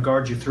 but I'm going to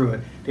guard you through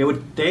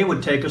it. They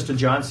would take us to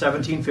John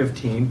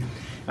 17:15.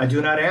 I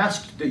do not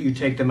ask that you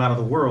take them out of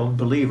the world,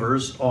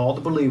 believers, all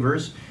the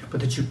believers, but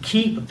that you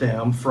keep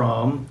them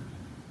from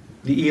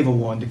the evil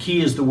one. The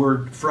key is the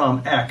word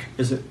from, ek.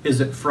 Is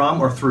it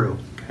from or through?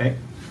 Okay.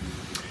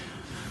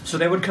 So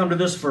they would come to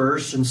this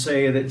verse and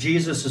say that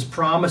Jesus is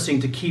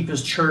promising to keep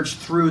his church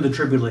through the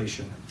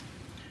tribulation.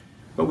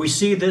 But we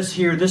see this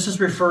here. This is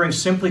referring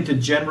simply to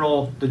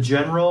the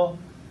general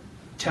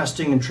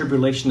testing and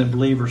tribulation that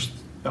believers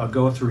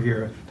go through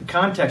here. The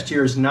context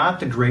here is not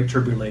the Great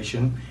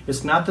Tribulation.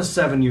 It's not the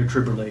 7-year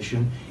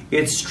tribulation.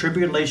 It's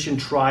tribulation,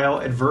 trial,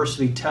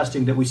 adversity,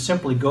 testing that we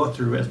simply go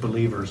through as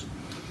believers.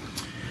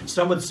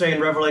 Some would say in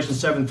Revelation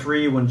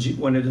 7:3,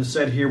 when it is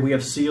said here, we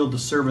have sealed the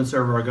servants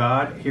of our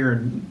God, here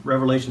in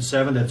Revelation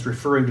 7, that's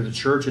referring to the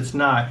church. It's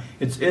not.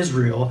 It's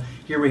Israel.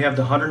 Here we have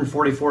the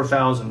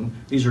 144,000.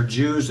 These are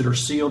Jews that are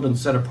sealed and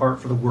set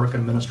apart for the work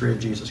and ministry of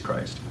Jesus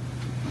Christ.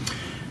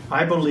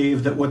 I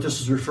believe that what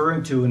this is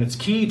referring to, and it's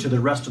key to the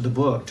rest of the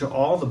book, to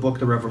all the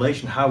book of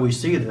Revelation, how we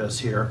see this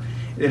here,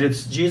 that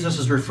it's Jesus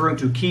is referring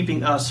to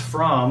keeping us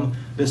from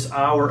this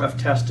hour of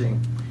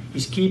testing.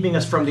 He's keeping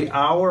us from the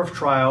hour of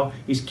trial.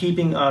 He's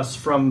keeping us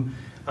from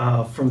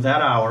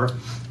that hour.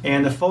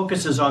 And the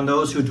focus is on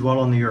those who dwell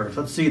on the earth.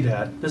 Let's see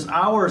that. This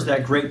hour is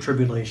that great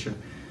tribulation.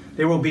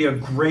 There will be a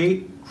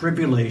great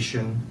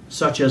tribulation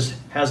such as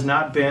has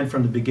not been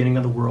from the beginning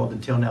of the world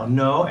until now.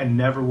 No, and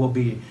never will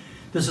be.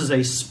 This is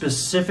a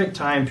specific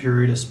time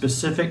period, a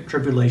specific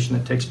tribulation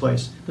that takes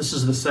place. This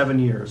is the 7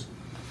 years.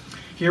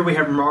 Here we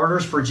have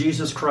martyrs for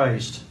Jesus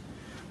Christ.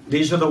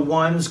 These are the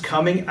ones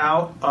coming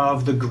out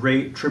of the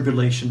great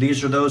tribulation.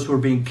 These are those who are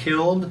being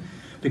killed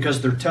because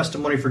of their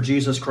testimony for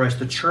Jesus Christ.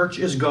 The church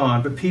is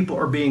gone, but people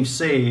are being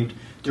saved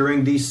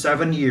during these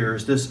 7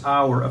 years, this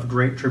hour of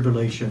great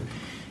tribulation.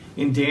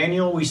 In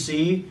Daniel, we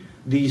see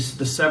the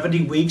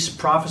 70 weeks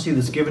prophecy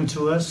that's given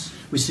to us.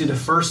 We see the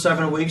first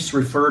 7 weeks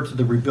refer to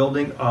the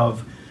rebuilding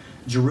of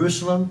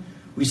Jerusalem.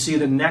 We see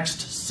the next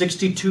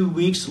 62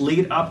 weeks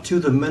lead up to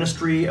the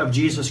ministry of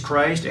Jesus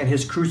Christ and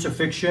his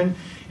crucifixion.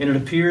 And it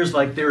appears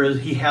like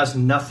he has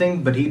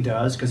nothing, but he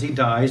does, because he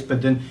dies,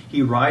 but then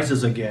he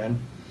rises again.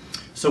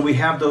 So we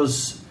have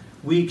those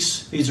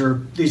weeks. These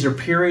are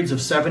periods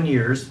of 7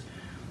 years,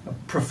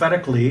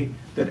 prophetically,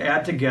 that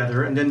add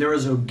together. And then there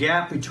is a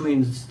gap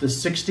between the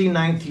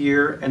 69th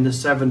year and the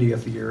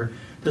 70th year.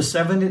 The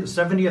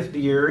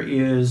 70th year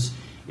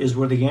is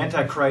where the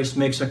Antichrist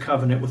makes a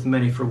covenant with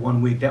many for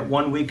 1 week. That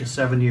 1 week is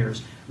 7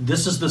 years.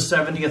 This is the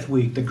 70th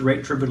week. The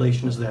Great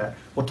Tribulation is that.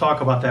 We'll talk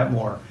about that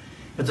more.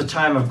 It's a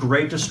time of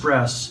great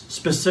distress,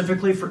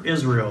 specifically for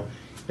Israel.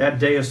 That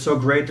day is so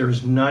great, there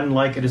is none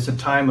like it. It's a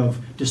time of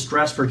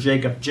distress for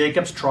Jacob.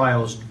 Jacob's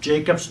trials,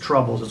 Jacob's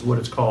troubles is what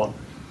it's called.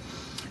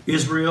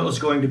 Israel is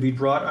going to be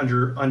brought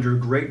under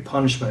great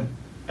punishment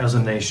as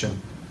a nation.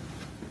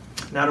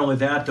 Not only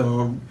that,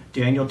 though,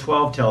 Daniel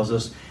 12 tells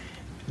us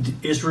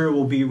Israel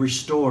will be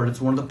restored. It's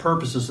one of the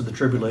purposes of the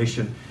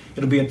tribulation.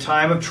 It'll be a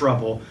time of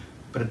trouble,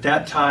 but at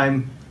that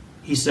time,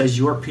 he says,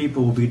 your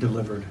people will be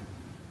delivered.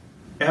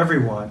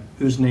 Everyone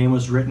whose name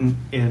was written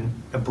in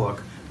a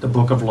book. The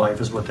book of life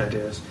is what that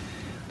is.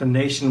 The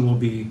nation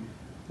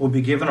will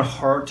be given a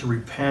heart to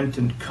repent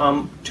and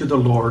come to the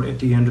Lord at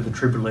the end of the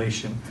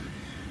tribulation.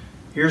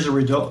 Here's a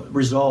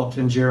result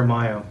in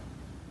Jeremiah.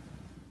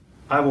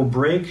 I will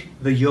break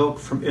the yoke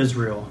from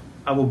Israel.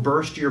 I will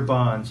burst your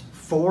bonds.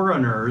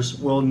 Foreigners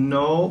will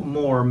no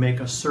more make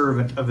a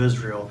servant of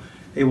Israel.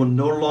 They will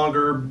no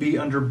longer be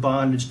under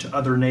bondage to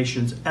other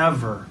nations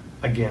ever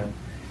again.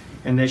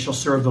 And they shall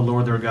serve the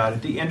Lord their God.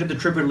 At the end of the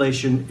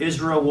tribulation,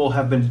 Israel will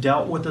have been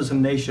dealt with as a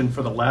nation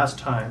for the last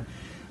time.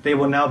 They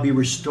will now be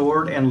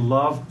restored and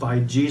loved by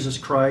Jesus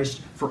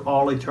Christ for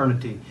all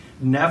eternity.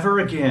 Never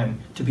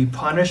again to be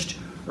punished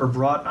or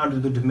brought under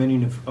the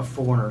dominion of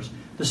foreigners.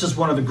 This is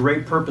one of the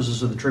great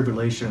purposes of the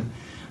tribulation.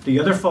 The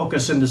other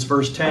focus in this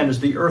verse 10 is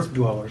the earth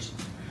dwellers.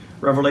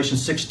 Revelation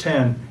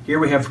 6:10. Here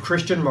we have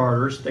Christian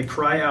martyrs. They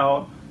cry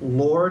out,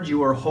 Lord,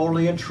 you are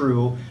holy and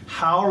true.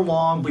 How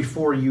long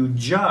before you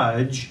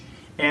judge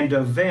and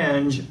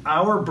avenge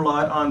our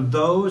blood on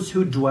those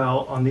who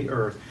dwell on the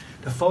earth?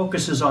 The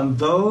focus is on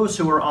those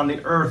who are on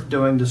the earth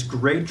during this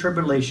great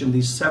tribulation,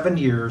 these 7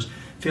 years.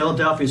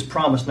 Philadelphia is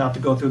promised not to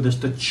go through this.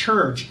 The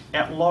church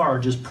at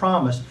large is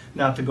promised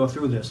not to go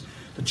through this.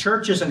 The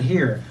church isn't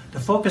here. The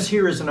focus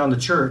here isn't on the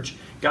church.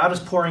 God is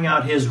pouring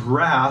out his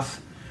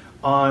wrath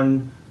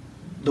on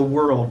the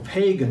world,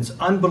 pagans,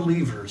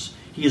 unbelievers.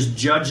 He is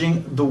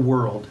judging the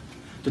world.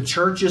 The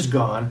church is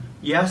gone.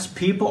 Yes,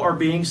 people are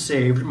being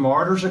saved.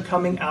 Martyrs are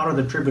coming out of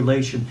the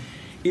tribulation.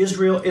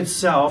 Israel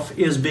itself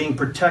is being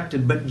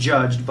protected but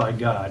judged by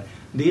God.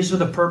 These are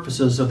the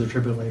purposes of the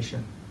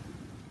tribulation.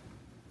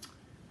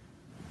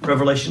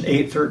 Revelation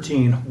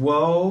 8:13.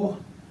 Woe,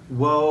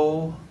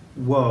 woe,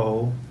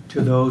 woe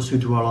to those who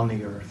dwell on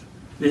the earth.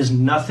 It is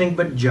nothing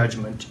but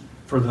judgment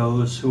for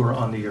those who are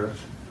on the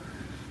earth.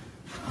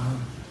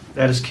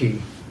 That is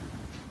key.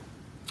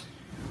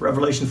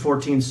 Revelation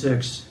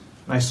 14:6.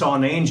 I saw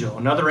an angel,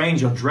 another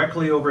angel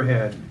directly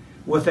overhead,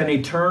 with an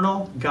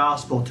eternal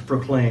gospel to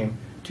proclaim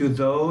to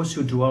those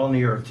who dwell on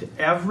the earth, to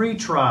every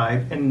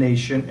tribe and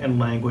nation and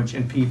language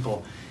and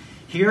people.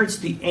 Here it's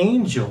the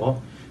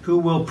angel who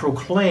will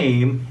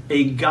proclaim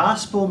a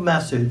gospel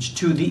message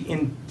to the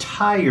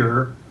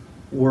entire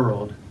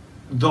world.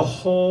 The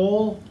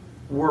whole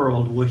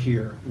world will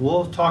hear.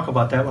 We'll talk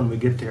about that when we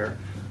get there.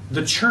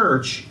 The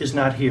church is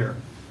not here.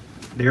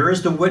 There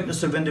is the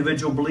witness of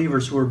individual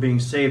believers who are being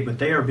saved, but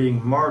they are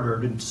being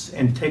martyred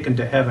and taken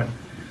to heaven.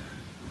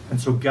 And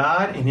so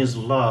God, in His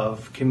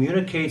love,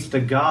 communicates the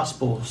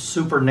gospel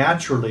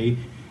supernaturally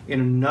in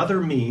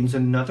another means,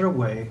 another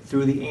way,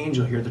 through the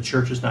angel here. The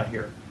church is not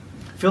here.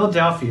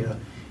 Philadelphia,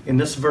 in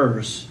this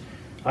verse,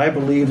 I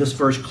believe this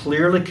verse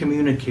clearly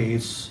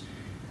communicates,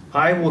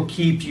 I will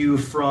keep you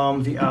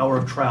from the hour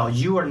of trial.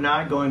 You are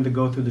not going to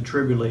go through the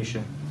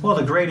tribulation. Well,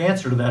 the great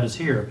answer to that is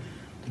here.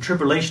 The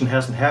tribulation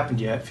hasn't happened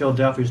yet.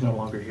 Philadelphia is no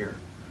longer here.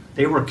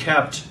 They were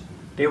kept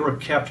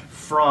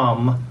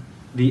from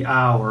the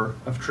hour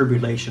of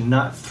tribulation,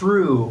 not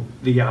through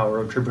the hour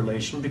of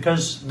tribulation,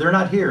 because they're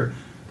not here.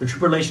 The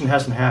tribulation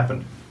hasn't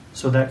happened,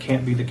 so that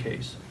can't be the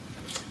case.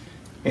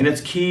 And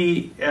it's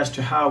key as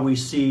to how we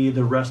see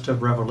the rest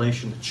of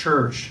Revelation. The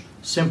church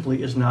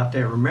simply is not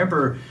there.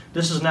 Remember,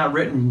 this is not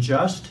written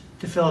just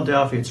to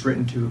Philadelphia. It's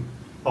written to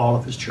all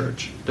of His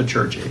church, the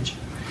church age.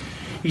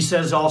 He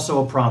says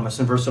also a promise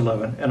in verse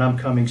 11, and I'm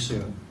coming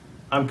soon.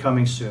 I'm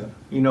coming soon.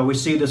 You know, we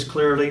see this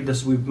clearly.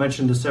 We've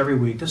mentioned this every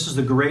week. This is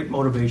the great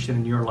motivation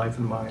in your life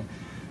and mine.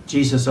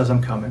 Jesus says,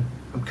 I'm coming.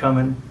 I'm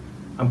coming.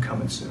 I'm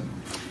coming soon.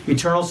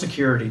 Eternal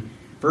security.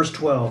 Verse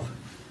 12.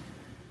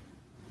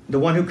 The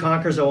one who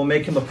conquers, I will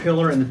make him a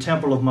pillar in the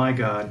temple of my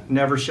God.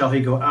 Never shall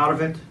he go out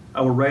of it.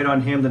 I will write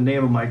on him the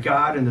name of my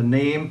God and the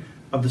name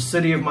of the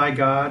city of my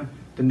God,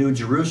 the new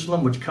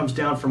Jerusalem, which comes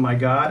down from my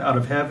God out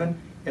of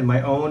heaven, and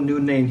my own new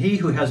name. He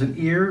who has an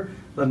ear,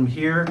 let him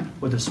hear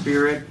what the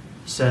Spirit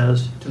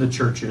says to the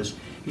churches.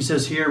 He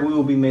says here, we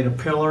will be made a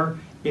pillar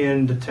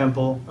in the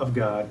temple of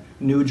God,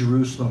 New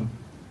Jerusalem.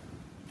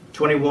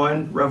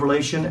 21,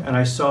 Revelation, and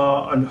I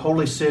saw a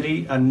holy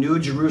city, a new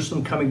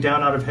Jerusalem coming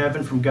down out of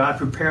heaven from God,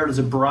 prepared as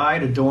a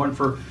bride adorned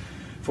for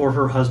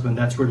her husband.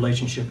 That's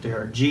relationship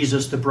there.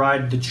 Jesus, the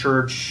bride, the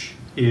church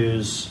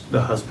is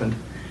the husband.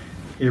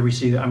 Here we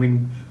see that.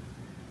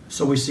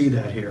 So we see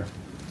that here.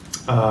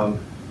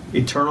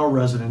 Eternal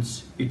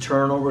residence,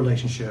 eternal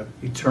relationship,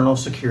 eternal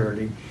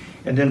security.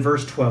 And then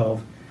verse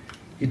 12,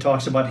 he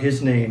talks about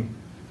His name.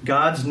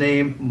 God's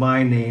name,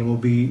 my name, will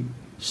be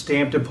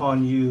stamped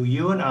upon you.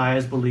 You and I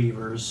as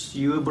believers,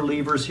 you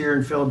believers here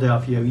in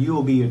Philadelphia, you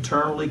will be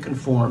eternally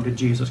conformed to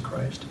Jesus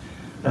Christ.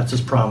 That's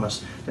His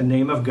promise. The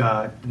name of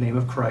God, the name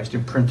of Christ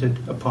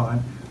imprinted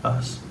upon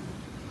us.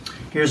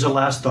 Here's the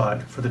last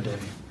thought for the day.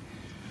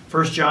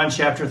 1 John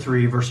chapter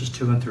 3, verses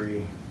 2 and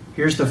 3.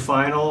 Here's the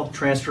final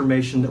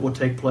transformation that will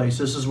take place.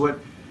 This is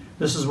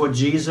what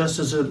Jesus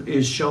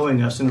is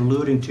showing us and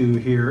alluding to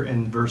here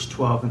in verse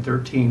 12 and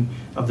 13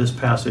 of this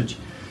passage.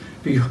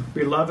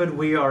 Beloved,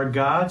 we are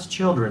God's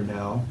children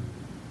now.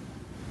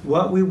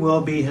 What we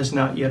will be has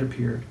not yet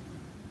appeared.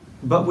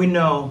 But we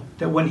know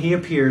that when He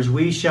appears,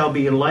 we shall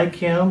be like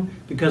Him,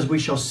 because we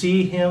shall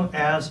see Him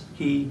as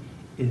He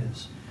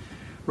is.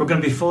 We're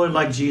going to be fully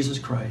like Jesus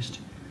Christ.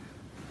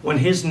 When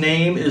His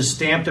name is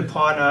stamped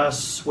upon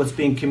us, what's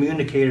being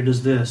communicated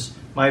is this: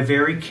 my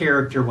very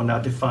character will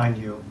not define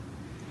you.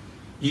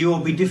 You will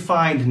be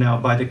defined now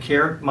by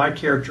my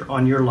character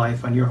on your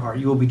life, on your heart.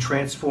 You will be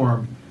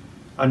transformed.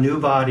 A new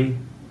body,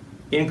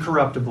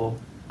 incorruptible,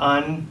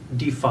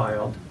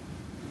 undefiled,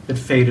 that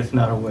fadeth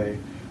not away.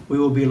 We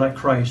will be like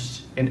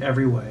Christ in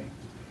every way.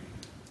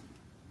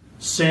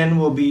 Sin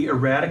will be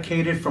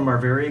eradicated from our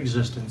very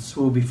existence.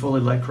 We will be fully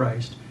like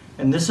Christ.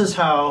 And this is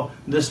how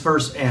this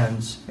verse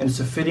ends, and it's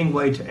a fitting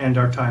way to end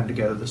our time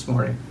together this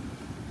morning.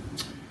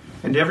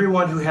 And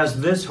everyone who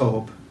has this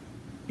hope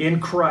in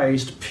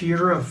Christ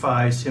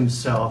purifies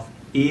himself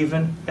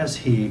even as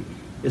He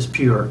is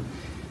pure.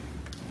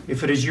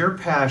 If it is your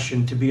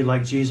passion to be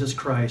like Jesus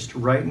Christ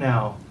right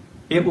now,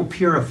 it will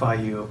purify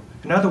you.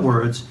 In other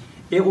words,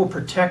 it will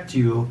protect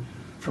you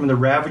from the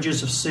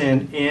ravages of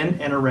sin in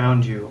and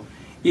around you.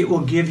 It will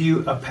give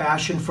you a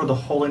passion for the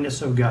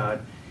holiness of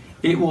God.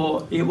 It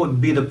will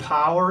be the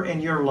power in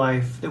your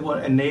life that will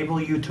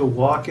enable you to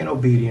walk in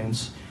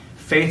obedience,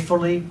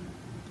 faithfully,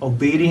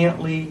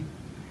 obediently,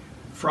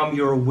 from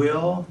your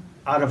will,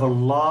 out of a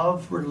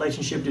love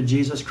relationship to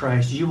Jesus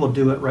Christ. You will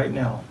do it right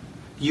now.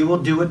 You will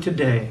do it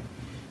today.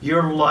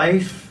 Your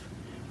life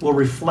will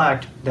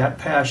reflect that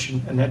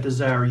passion and that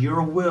desire.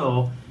 Your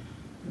will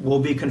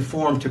be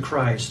conformed to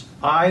Christ.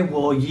 I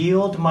will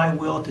yield my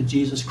will to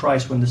Jesus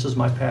Christ when this is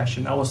my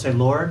passion. I will say,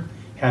 Lord,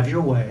 have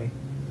your way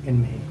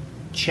in me.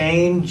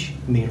 Change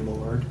me,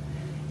 Lord.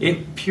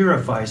 It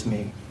purifies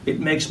me. It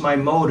makes my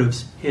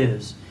motives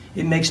His.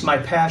 It makes my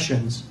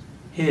passions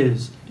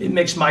His. It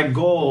makes my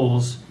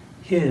goals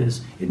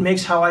His. It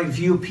makes how I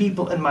view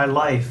people in my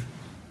life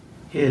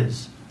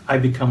His. I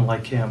become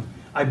like Him.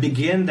 I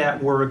begin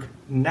that work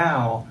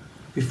now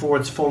before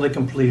it's fully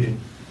completed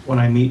when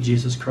I meet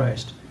Jesus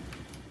Christ.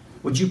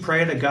 Would you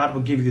pray that God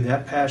will give you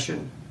that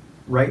passion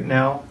right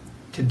now,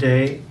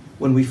 today,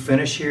 when we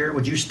finish here?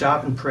 Would you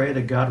stop and pray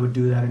that God would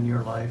do that in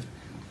your life?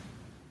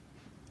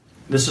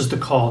 This is the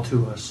call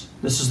to us.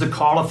 This is the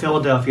call of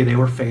Philadelphia. They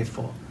were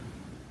faithful.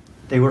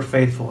 They were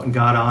faithful, and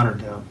God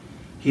honored them.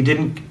 He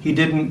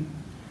didn't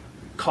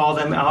call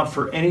them out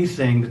for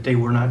anything that they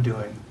were not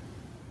doing.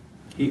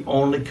 He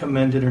only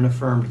commended and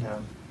affirmed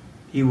them.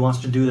 He wants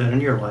to do that in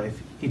your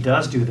life. He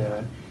does do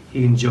that.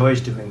 He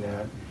enjoys doing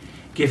that.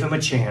 Give him a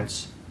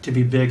chance to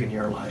be big in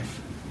your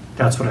life.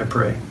 That's what I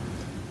pray.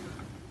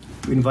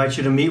 We invite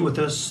you to meet with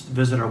us,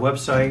 visit our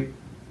website,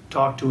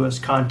 talk to us,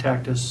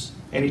 contact us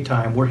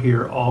anytime. We're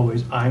here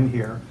always. I'm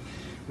here.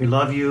 We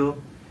love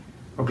you.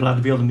 We're glad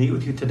to be able to meet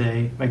with you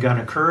today. May God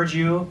encourage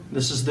you.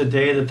 This is the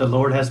day that the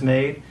Lord has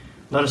made.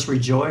 Let us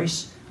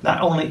rejoice,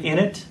 not only in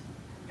it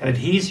and that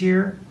he's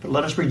here, but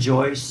let us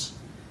rejoice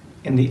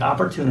in the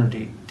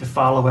opportunity to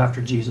follow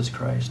after Jesus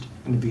Christ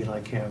and to be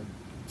like him.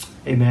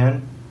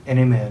 Amen and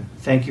amen.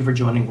 Thank you for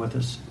joining with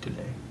us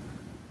today.